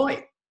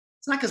unemployed.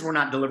 It's not because we're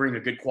not delivering a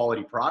good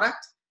quality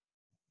product.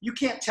 You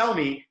can't tell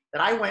me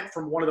that I went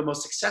from one of the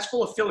most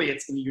successful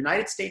affiliates in the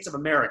United States of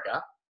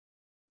America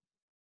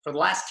for the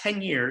last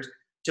 10 years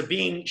to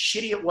being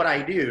shitty at what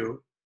I do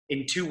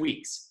in 2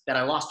 weeks, that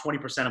I lost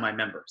 20% of my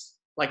members.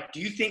 Like, do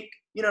you think,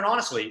 and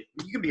honestly,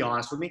 you can be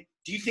honest with me,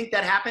 do you think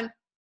that happened?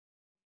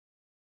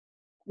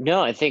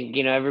 No, I think,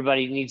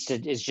 everybody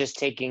is just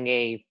taking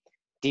a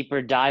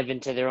deeper dive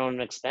into their own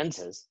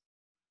expenses.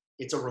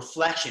 It's a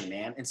reflection,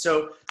 man. And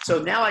so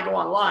now I go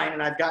online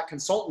and I've got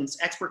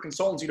expert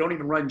consultants who don't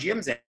even run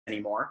gyms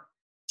anymore,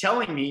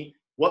 telling me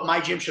what my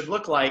gym should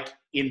look like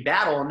in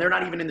battle, and they're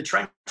not even in the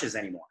trenches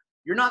anymore.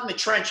 You're not in the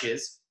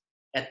trenches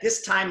at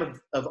this time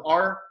of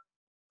our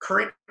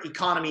current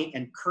economy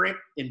and current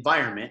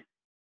environment.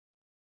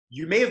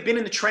 You may have been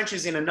in the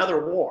trenches in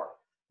another war,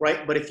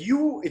 right? But if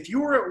you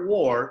were at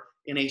war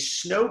in a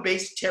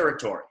snow-based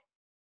territory,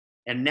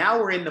 and now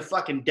we're in the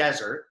fucking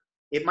desert,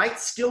 it might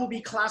still be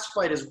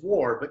classified as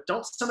war, but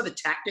don't some of the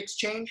tactics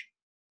change?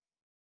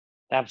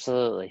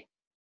 Absolutely.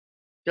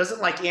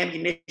 Doesn't like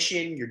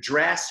ammunition, your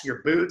dress,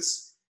 your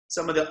boots,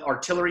 some of the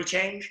artillery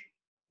change?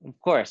 Of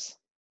course.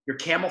 Your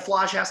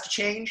camouflage has to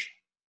change?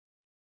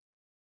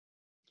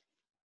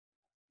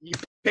 You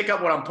pick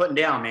up what I'm putting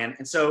down, man.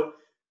 And so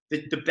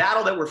the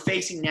battle that we're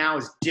facing now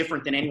is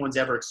different than anyone's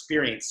ever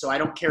experienced. So I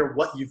don't care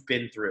what you've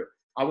been through.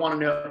 I want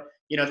to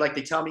know, like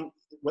they tell me,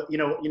 what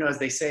as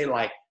they say,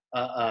 like,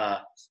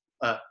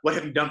 what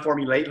have you done for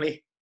me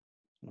lately?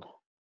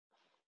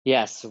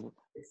 Yes.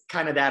 It's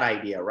kind of that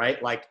idea,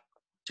 right? Like,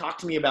 talk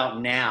to me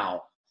about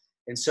now.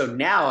 And so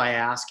now I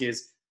ask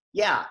is,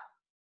 yeah,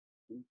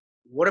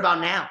 what about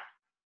now?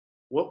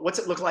 What's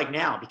it look like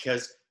now?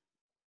 Because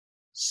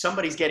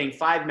somebody's getting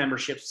 5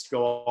 memberships to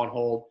go on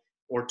hold,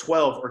 or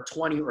 12 or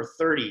 20 or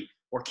 30,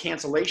 or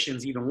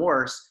cancellations even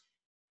worse.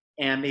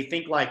 And they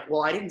think like,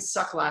 well, I didn't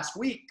suck last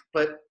week,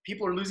 but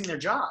people are losing their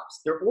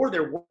jobs. They're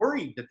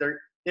worried that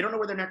they don't know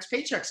where their next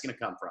paycheck's going to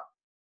come from.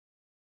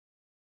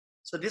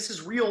 So this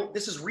is real.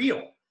 This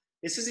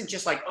isn't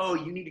just like, oh,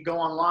 you need to go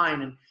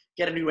online and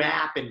get a new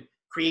app and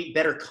create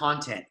better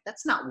content.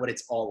 That's not what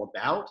it's all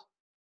about.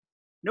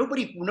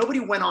 Nobody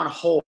went on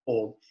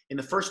hold in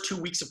the first 2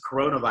 weeks of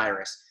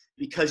coronavirus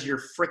because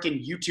your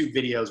freaking YouTube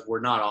videos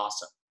were not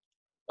awesome.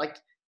 Like,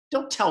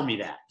 don't tell me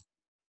that.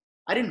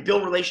 I didn't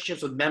build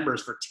relationships with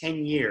members for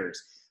 10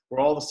 years where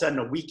all of a sudden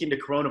a week into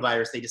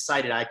coronavirus, they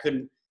decided I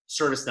couldn't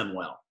service them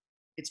well.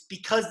 It's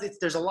because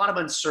there's a lot of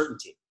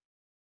uncertainty.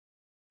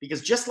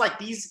 Because just like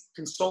these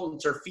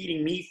consultants are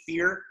feeding me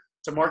fear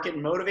to market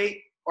and motivate,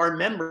 our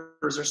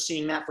members are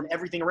seeing that from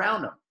everything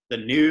around them. The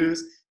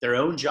news, their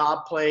own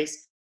job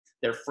place,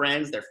 their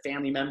friends, their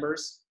family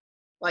members.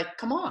 Like,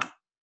 come on,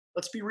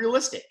 let's be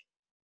realistic.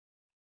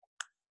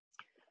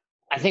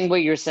 I think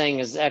what you're saying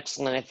is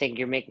excellent. I think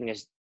you're making an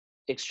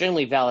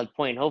extremely valid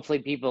point. Hopefully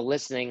people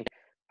listening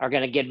are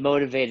going to get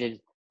motivated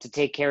to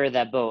take care of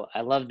that boat.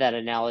 I love that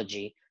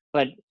analogy.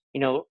 But,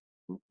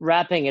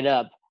 wrapping it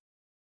up,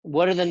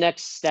 what are the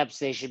next steps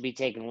they should be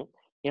taking?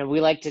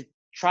 We like to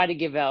try to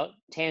give out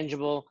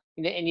tangible,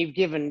 and you've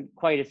given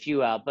quite a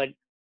few out, but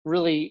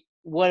really,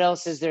 what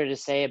else is there to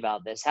say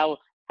about this? How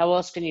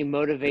else can you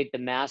motivate the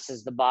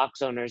masses, the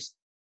box owners,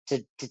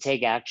 to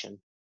take action?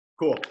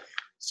 Cool.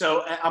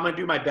 So I'm going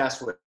to do my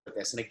best with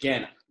this. And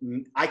again,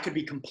 I could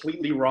be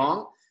completely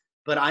wrong,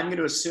 but I'm going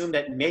to assume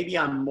that maybe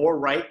I'm more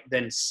right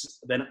than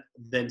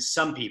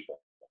some people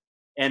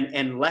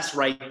and less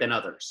right than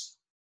others.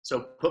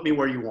 So put me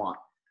where you want.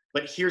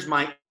 But here's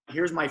my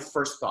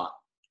first thought.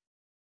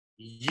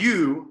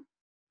 You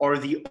are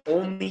the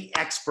only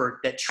expert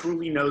that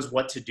truly knows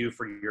what to do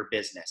for your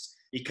business.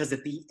 Because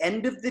at the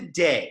end of the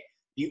day,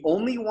 the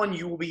only one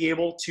you will be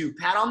able to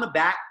pat on the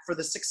back for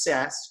the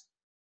success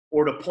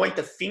or to point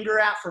the finger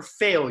at for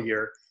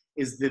failure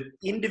is the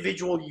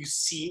individual you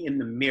see in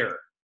the mirror.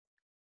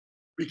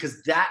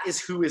 Because that is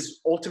who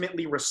is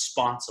ultimately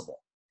responsible.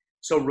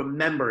 So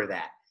remember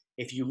that.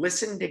 If you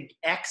listen to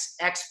X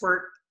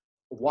expert,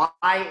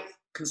 Y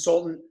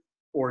consultant,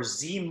 or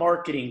Z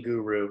marketing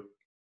guru,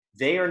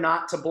 they are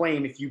not to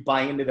blame if you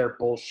buy into their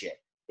bullshit.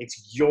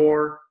 It's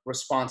your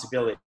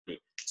responsibility.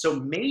 So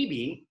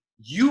maybe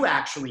you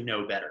actually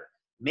know better.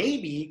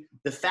 Maybe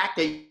the fact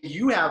that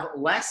you have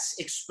less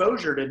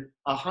exposure to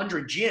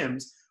 100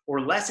 gyms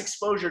or less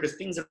exposure to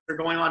things that are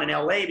going on in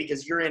LA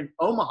because you're in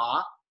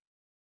Omaha,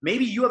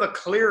 maybe you have a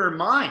clearer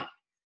mind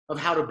of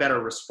how to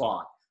better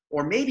respond.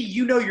 Or maybe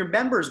you know your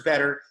members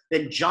better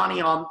than Johnny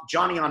on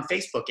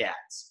Facebook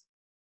ads,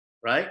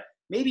 right?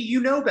 Maybe you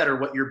know better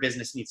what your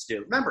business needs to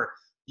do. Remember,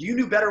 you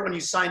knew better when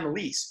you signed the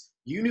lease.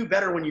 You knew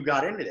better when you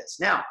got into this.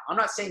 Now, I'm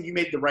not saying you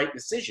made the right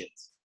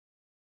decisions,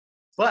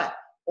 but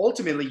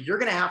ultimately you're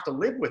going to have to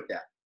live with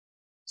them.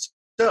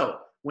 So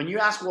when you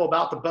ask, well,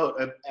 about the boat,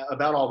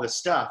 about all this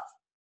stuff,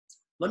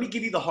 let me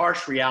give you the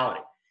harsh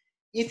reality.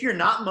 If you're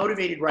not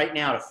motivated right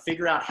now to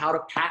figure out how to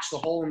patch the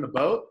hole in the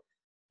boat,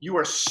 you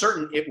are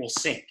certain it will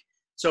sink.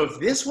 So if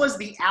this was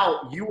the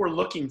out you were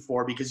looking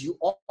for because you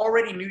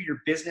already knew your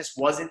business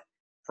wasn't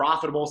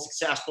profitable,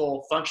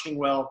 successful, functioning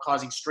well,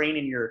 causing strain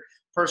in your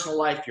personal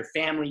life, your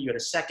family, you had a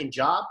second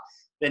job,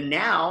 then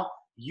now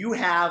you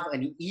have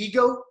an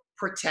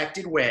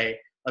ego-protected way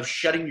of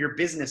shutting your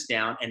business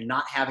down and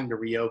not having to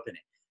reopen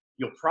it.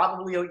 You'll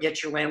probably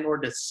get your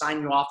landlord to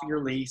sign you off of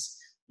your lease.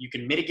 You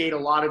can mitigate a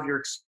lot of your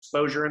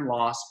exposure and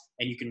loss,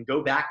 and you can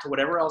go back to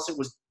whatever else it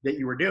was that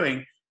you were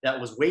doing that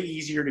was way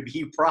easier to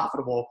be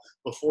profitable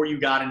before you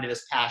got into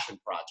this passion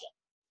project.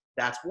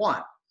 That's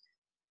one.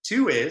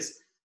 Two is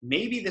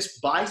maybe this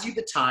buys you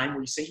the time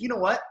where you say, you know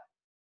what?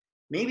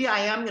 Maybe I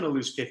am going to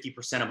lose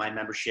 50% of my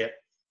membership,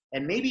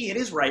 and maybe it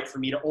is right for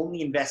me to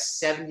only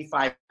invest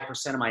 75%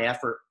 of my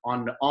effort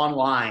on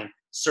online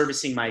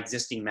servicing my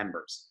existing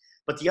members.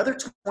 But the other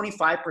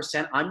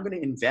 25% I'm going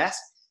to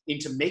invest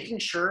into making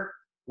sure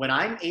when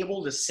I'm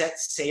able to set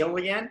sail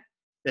again,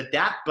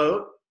 that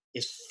boat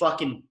is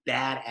fucking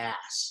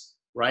badass,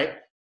 right?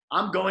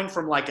 I'm going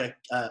from like a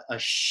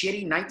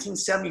shitty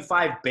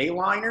 1975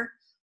 Bayliner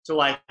to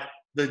like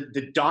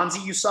the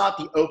Donzi you saw at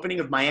the opening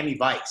of Miami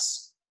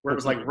Vice, where it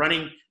was like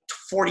running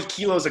 40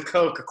 kilos of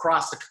coke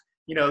across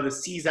the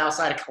seas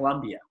outside of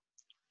Colombia.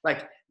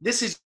 Like,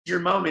 this is your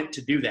moment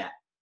to do that,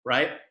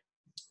 right?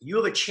 You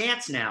have a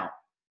chance now,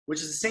 which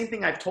is the same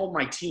thing I've told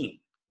my team.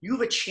 You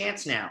have a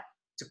chance now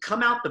to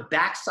come out the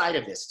backside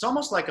of this. It's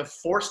almost like a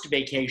forced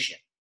vacation.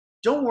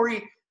 Don't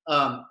worry.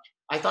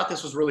 I thought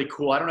this was really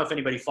cool. I don't know if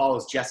anybody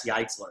follows Jesse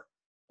Eitzler,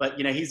 but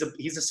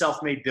he's a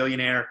self-made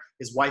billionaire.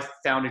 His wife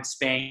founded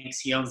Spanx.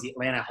 He owns the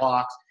Atlanta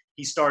Hawks.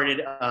 He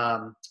started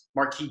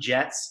Marquee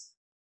Jets,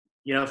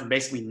 from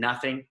basically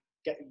nothing.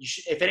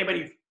 If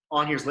anybody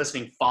on here is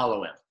listening,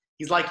 follow him.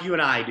 He's like you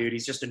and I, dude.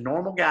 He's just a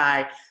normal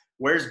guy,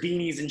 wears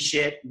beanies and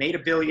shit, made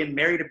 $1 billion,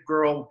 married a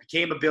girl,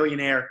 became a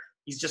billionaire.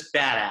 He's just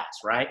badass,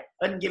 right?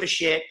 Doesn't give a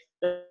shit.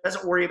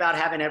 Doesn't worry about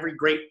having every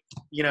great,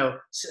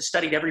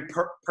 studied every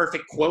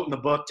perfect quote in the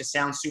book to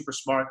sound super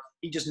smart.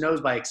 He just knows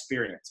by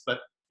experience. But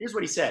here's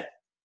what he said.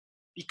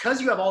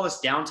 Because you have all this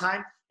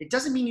downtime, it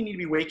doesn't mean you need to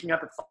be waking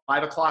up at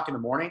 5 o'clock in the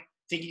morning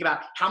thinking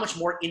about how much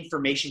more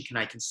information can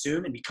I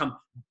consume and become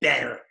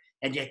better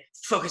and get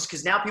focused.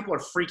 Because now people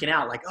are freaking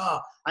out like, oh,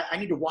 I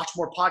need to watch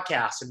more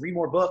podcasts and read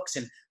more books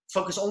and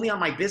focus only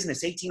on my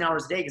business 18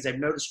 hours a day because I have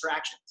no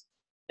distractions.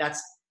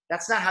 That's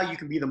not how you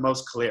can be the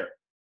most clear,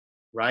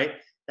 right?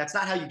 That's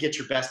not how you get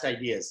your best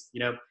ideas. You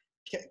know,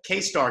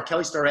 Kelly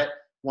Starrett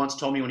once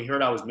told me when he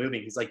heard I was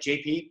moving, he's like,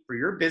 JP, for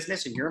your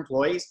business and your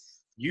employees,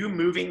 you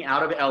moving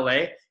out of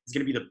LA is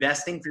going to be the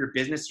best thing for your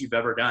business you've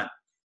ever done.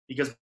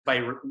 Because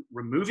by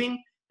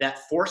removing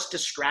that forced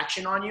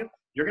distraction on you,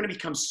 you're going to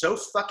become so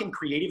fucking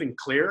creative and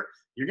clear.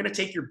 You're going to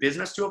take your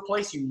business to a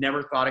place you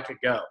never thought it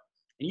could go.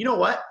 And you know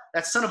what?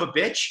 That son of a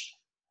bitch,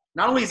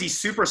 not only is he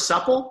super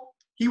supple,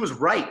 he was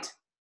right.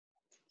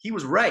 He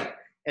was right.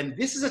 And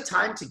this is a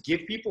time to give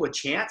people a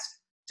chance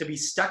to be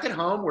stuck at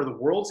home where the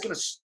world's going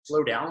to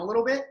slow down a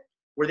little bit,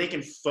 where they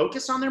can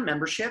focus on their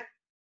membership,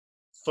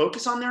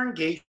 focus on their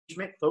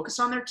engagement, focus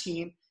on their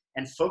team,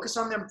 and focus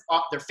on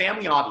their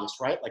family, obvious,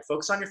 right? Like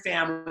focus on your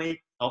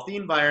family, healthy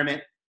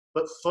environment,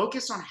 but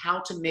focus on how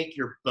to make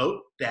your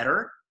boat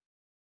better,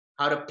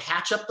 how to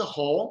patch up the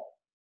hole,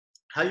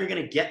 how you're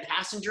going to get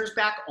passengers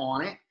back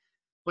on it,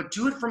 but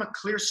do it from a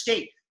clear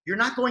state. You're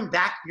not going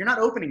back. You're not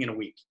opening in a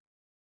week.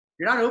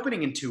 You're not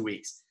opening in 2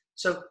 weeks.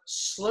 So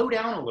slow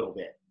down a little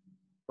bit,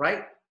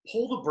 right?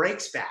 Pull the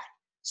brakes back.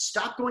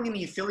 Stop going in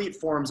the affiliate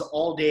forums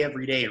all day,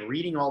 every day, and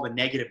reading all the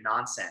negative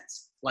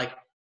nonsense. Like,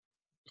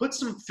 put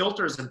some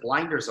filters and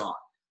blinders on.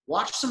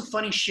 Watch some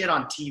funny shit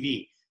on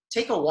TV.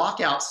 Take a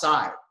walk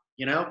outside,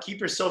 you know,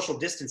 keep your social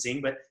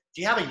distancing. But if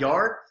you have a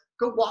yard,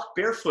 go walk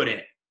barefoot in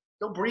it.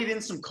 Go breathe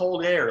in some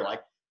cold air.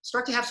 Like,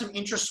 start to have some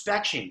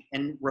introspection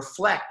and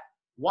reflect.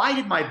 Why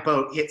did my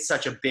boat hit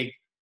such a big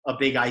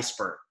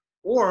iceberg?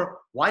 Or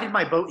why did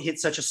my boat hit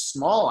such a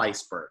small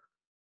iceberg?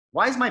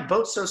 Why is my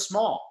boat so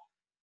small?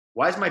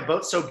 Why is my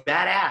boat so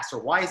badass?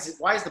 Or why is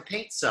the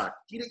paint suck?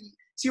 Do you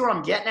see where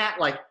I'm getting at?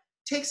 Like,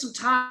 take some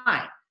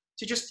time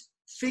to just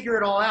figure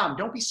it all out. And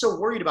don't be so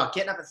worried about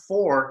getting up at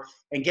 4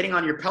 and getting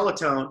on your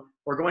Peloton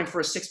or going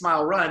for a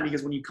 6-mile run,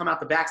 because when you come out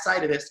the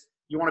backside of this,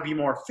 you want to be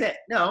more fit.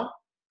 No,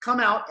 come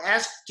out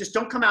just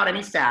don't come out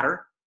any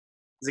fatter.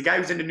 As a guy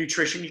who's into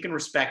nutrition, you can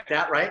respect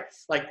that, right?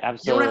 Like,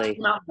 Absolutely. you don't have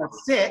to come out more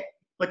fit,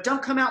 but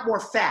don't come out more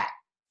fat.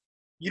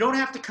 You don't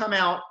have to come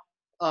out,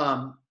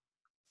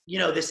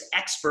 this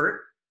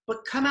expert,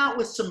 but come out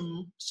with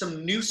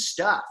some new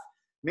stuff.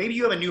 Maybe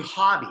you have a new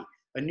hobby,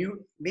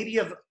 maybe you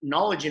have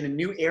knowledge in a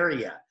new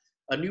area,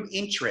 a new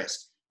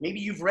interest. Maybe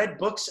you've read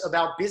books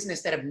about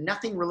business that have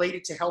nothing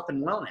related to health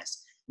and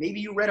wellness. Maybe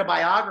you read a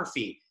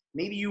biography.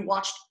 Maybe you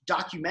watched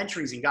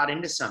documentaries and got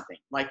into something.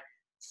 Like,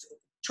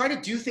 try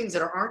to do things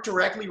that aren't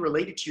directly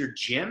related to your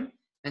gym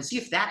and see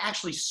if that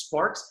actually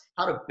sparks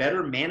how to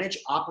better manage,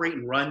 operate,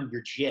 and run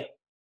your gym.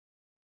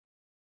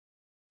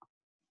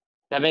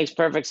 That makes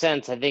perfect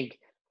sense. I think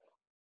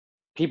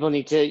people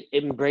need to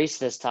embrace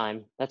this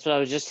time. That's what I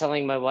was just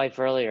telling my wife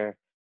earlier.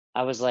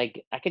 I was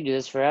like, I could do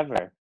this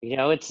forever. You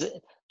know, it's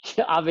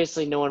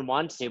obviously no one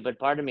wants to, but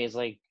part of me is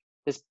like,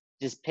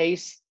 this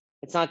pace,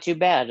 it's not too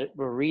bad.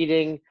 We're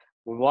reading,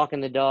 we're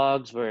walking the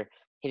dogs, we're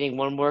hitting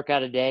one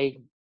workout a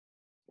day.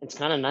 It's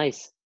kind of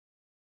nice.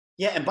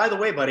 Yeah, and by the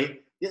way, buddy,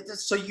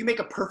 so you make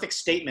a perfect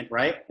statement,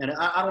 right? And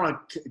I don't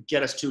want to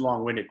get us too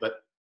long-winded, but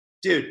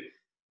dude,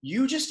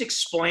 you just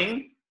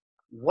explain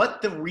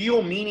what the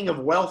real meaning of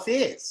wealth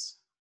is.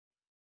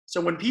 So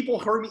when people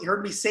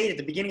heard me say it at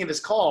the beginning of this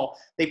call,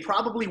 they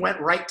probably went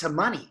right to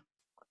money.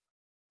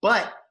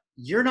 But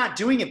you're not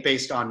doing it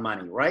based on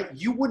money, right?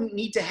 You wouldn't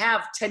need to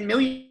have 10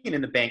 million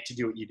in the bank to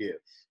do what you do.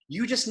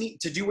 You just need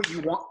to do what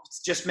you want,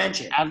 just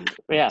mentioned.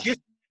 Yeah. You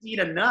just need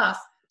enough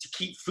to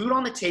keep food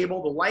on the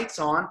table, the lights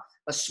on,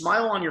 a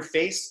smile on your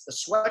face, a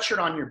sweatshirt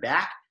on your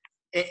back,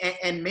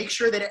 and make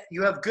sure that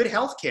you have good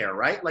health care,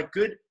 right? Like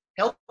good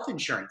health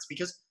insurance,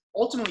 because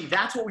ultimately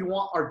that's what we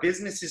want our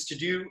businesses to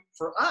do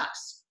for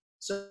us.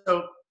 So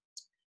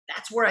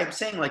that's where I'm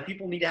saying, like,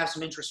 people need to have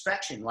some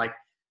introspection. Like,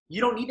 you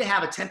don't need to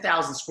have a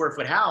 10,000 square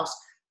foot house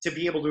to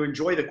be able to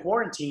enjoy the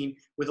quarantine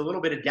with a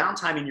little bit of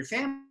downtime in your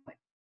family.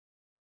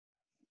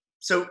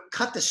 So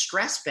cut the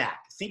stress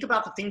back. Think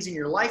about the things in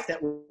your life that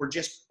were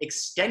just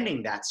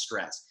extending that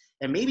stress.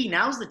 And maybe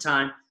now's the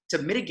time to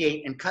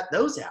mitigate and cut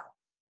those out.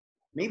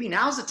 Maybe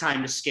now's the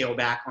time to scale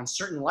back on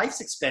certain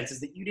life's expenses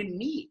that you didn't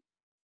need.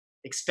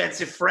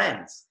 Expensive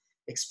friends,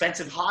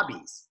 expensive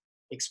hobbies,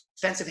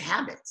 expensive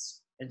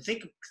habits, and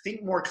think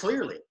more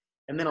clearly.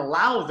 And then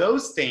allow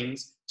those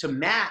things to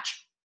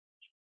match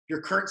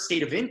your current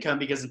state of income,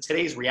 because in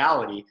today's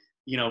reality,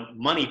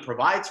 money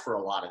provides for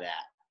a lot of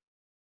that.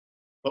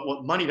 But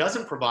what money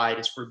doesn't provide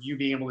is for you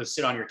being able to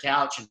sit on your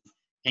couch and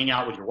hang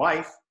out with your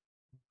wife,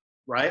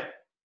 right?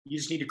 You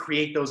just need to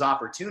create those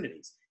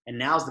opportunities. And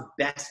now's the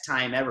best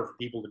time ever for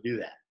people to do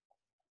that.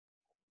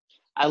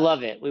 I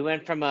love it. We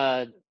went from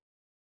a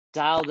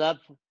dialed up,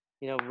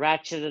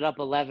 ratcheted up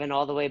 11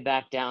 all the way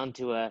back down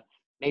to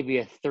maybe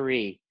a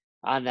 3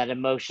 on that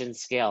emotion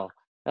scale.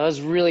 That was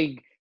really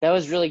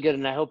good.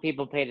 And I hope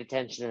people paid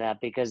attention to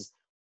that, because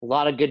a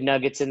lot of good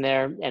nuggets in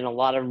there and a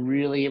lot of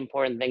really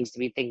important things to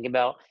be thinking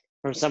about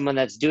from someone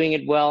that's doing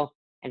it well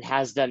and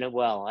has done it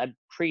well. I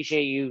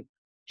appreciate you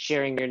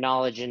sharing your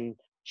knowledge and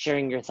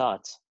sharing your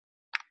thoughts.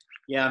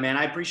 Yeah, man,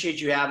 I appreciate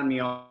you having me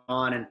on.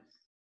 And,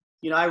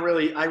 I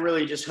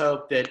really just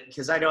hope that,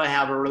 because I know I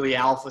have a really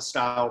alpha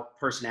style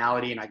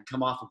personality and I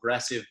come off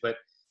aggressive, but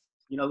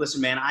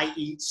listen, man, I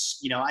eat,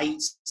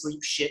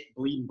 sleep, shit,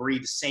 bleed, and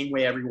breathe the same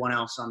way everyone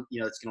else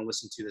that's going to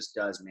listen to this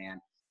does, man.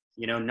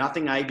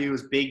 Nothing I do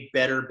is big,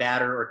 better,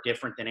 badder, or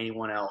different than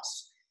anyone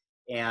else.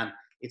 And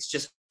it's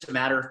just a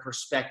matter of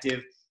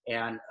perspective.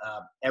 And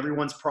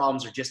everyone's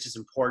problems are just as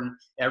important.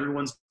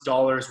 Everyone's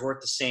dollar is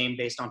worth the same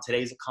based on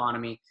today's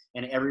economy,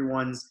 and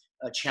everyone's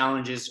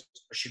challenges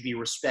should be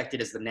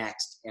respected as the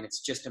next. And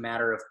it's just a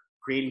matter of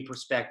creating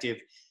perspective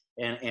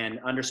and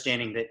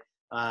understanding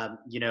that,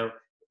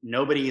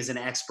 nobody is an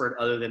expert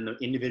other than the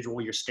individual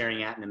you're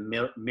staring at in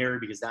the mirror,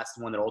 because that's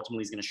the one that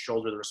ultimately is going to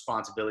shoulder the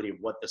responsibility of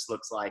what this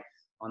looks like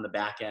on the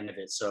back end of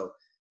it. So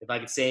if I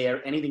could say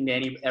anything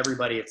to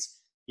everybody, it's,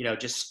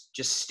 just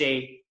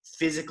stay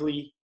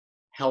physically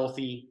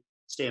healthy,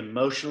 stay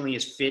emotionally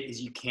as fit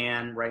as you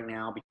can right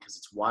now, because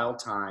it's wild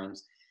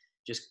times.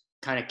 Just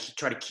kind of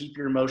try to keep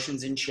your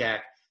emotions in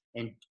check,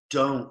 and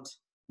don't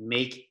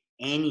make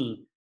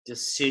any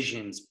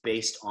decisions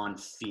based on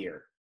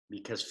fear,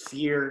 because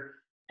fear,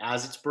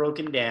 as it's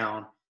broken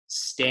down,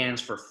 stands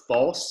for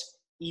false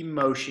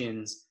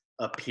emotions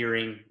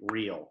appearing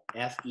real.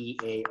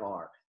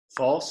 FEAR.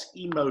 False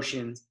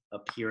emotions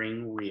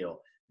appearing real.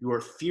 You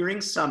are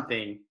fearing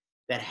something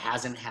that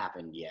hasn't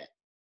happened yet.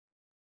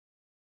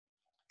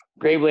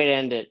 Great way to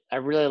end it. I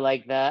really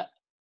like that.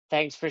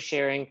 Thanks for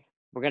sharing.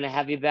 We're going to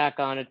have you back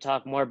on to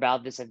talk more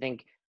about this. I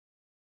think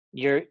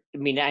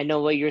I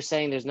know what you're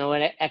saying. There's no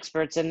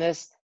experts in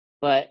this,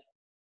 but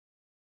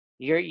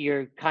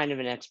you're kind of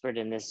an expert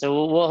in this.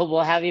 So we'll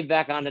have you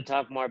back on to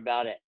talk more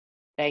about it.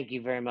 Thank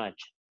you very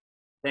much.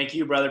 Thank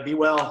you, brother. Be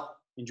well.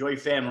 Enjoy your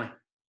family.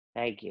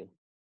 Thank you.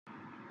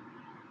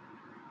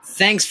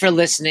 Thanks for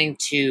listening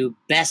to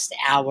Best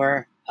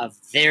Hour of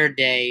Their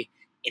Day.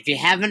 If you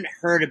haven't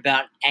heard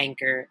about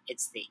Anchor,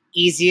 it's the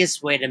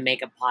easiest way to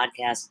make a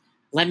podcast.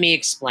 Let me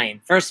explain.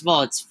 First of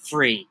all, it's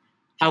free.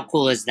 How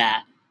cool is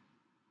that?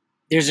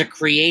 There's a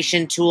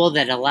creation tool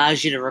that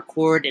allows you to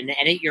record and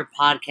edit your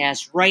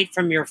podcast right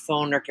from your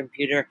phone or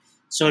computer,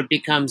 so it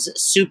becomes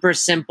super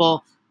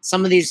simple.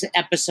 Some of these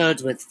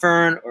episodes with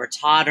Fern or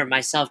Todd or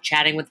myself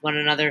chatting with one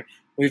another,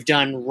 we've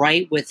done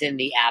right within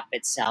the app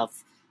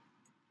itself.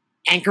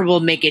 Anchor will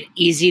make it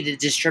easy to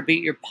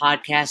distribute your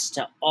podcast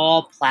to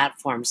all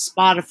platforms,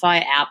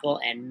 Spotify, Apple,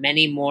 and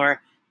many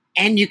more.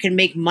 And you can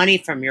make money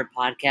from your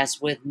podcast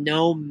with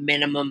no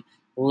minimum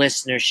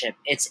listenership.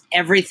 It's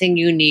everything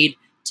you need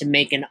to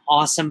make an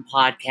awesome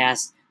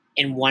podcast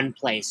in one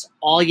place.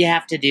 All you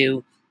have to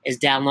do is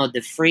download the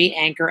free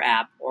Anchor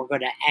app or go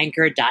to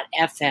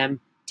anchor.fm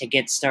to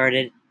get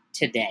started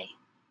today.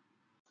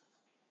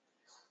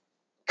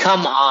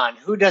 Come on,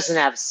 who doesn't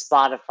have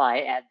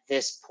Spotify at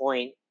this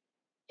point?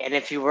 And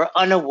if you were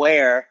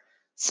unaware,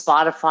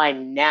 Spotify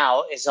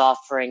now is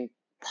offering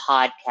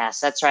podcasts.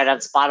 That's right. On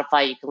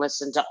Spotify, you can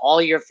listen to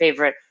all your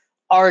favorite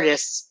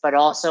artists, but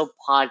also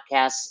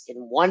podcasts in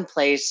one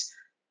place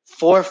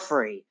for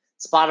free.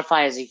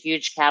 Spotify has a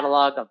huge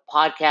catalog of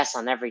podcasts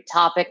on every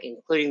topic,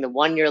 including the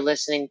one you're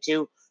listening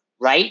to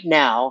right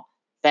now,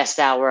 Best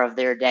Hour of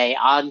Their Day.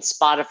 On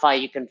Spotify,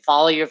 you can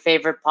follow your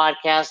favorite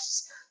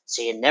podcasts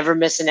so you never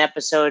miss an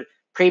episode.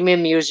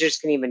 Premium users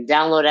can even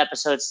download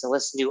episodes to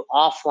listen to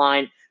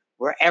offline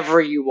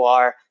wherever you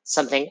are,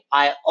 something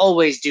I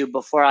always do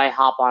before I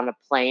hop on a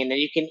plane. And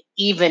you can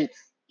even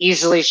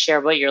easily share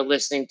what you're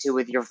listening to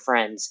with your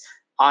friends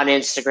on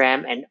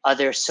Instagram and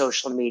other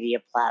social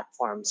media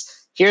platforms.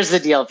 Here's the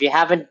deal. If you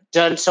haven't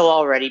done so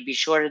already, be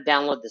sure to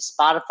download the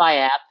Spotify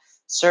app,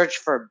 search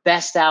for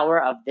Best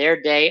Hour of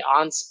Their Day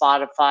on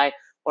Spotify,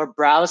 or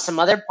browse some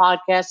other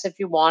podcasts if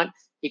you want.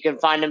 You can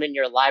find them in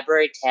your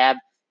library tab.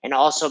 And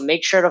also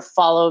make sure to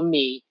follow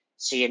me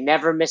so you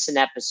never miss an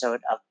episode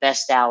of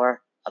Best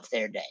Hour of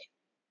Their Day.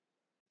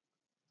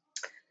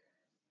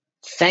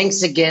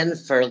 Thanks again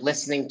for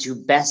listening to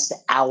Best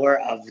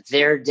Hour of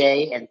Their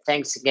Day, and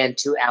thanks again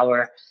to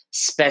our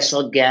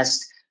special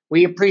guest.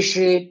 We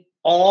appreciate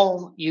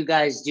all you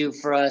guys do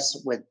for us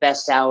with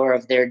Best Hour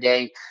of Their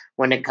Day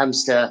when it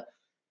comes to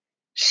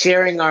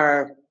sharing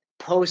our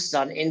posts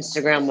on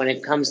Instagram, when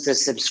it comes to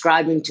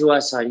subscribing to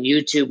us on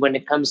YouTube, when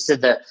it comes to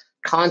the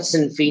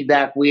constant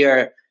feedback. We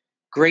are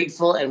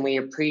grateful and we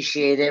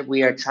appreciate it.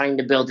 We are trying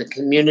to build a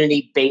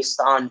community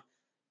based on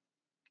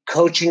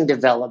coaching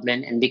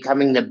development and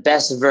becoming the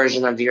best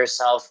version of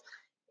yourself.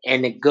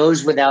 And it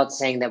goes without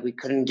saying that we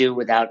couldn't do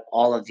without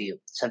all of you.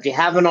 So if you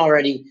haven't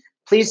already,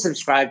 please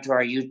subscribe to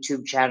our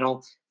YouTube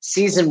channel.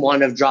 Season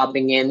 1 of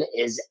Dropping In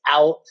is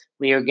out.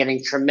 We are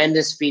getting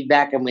tremendous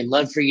feedback and we'd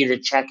love for you to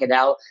check it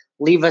out.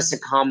 Leave us a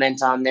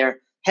comment on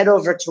there. Head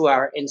over to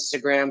our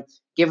Instagram.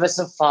 Give us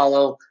a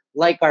follow.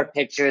 Like our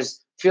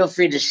pictures. Feel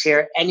free to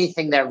share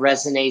anything that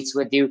resonates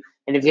with you.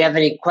 And if you have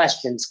any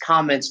questions,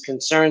 comments,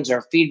 concerns,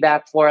 or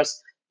feedback for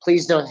us,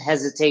 please don't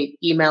hesitate.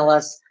 Email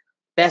us,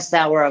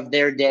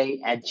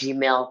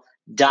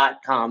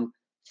 besthouroftheirday@gmail.com.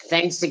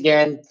 Thanks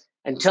again.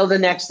 Until the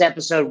next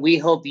episode, we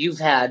hope you've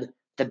had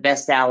the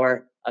best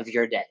hour of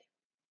your day.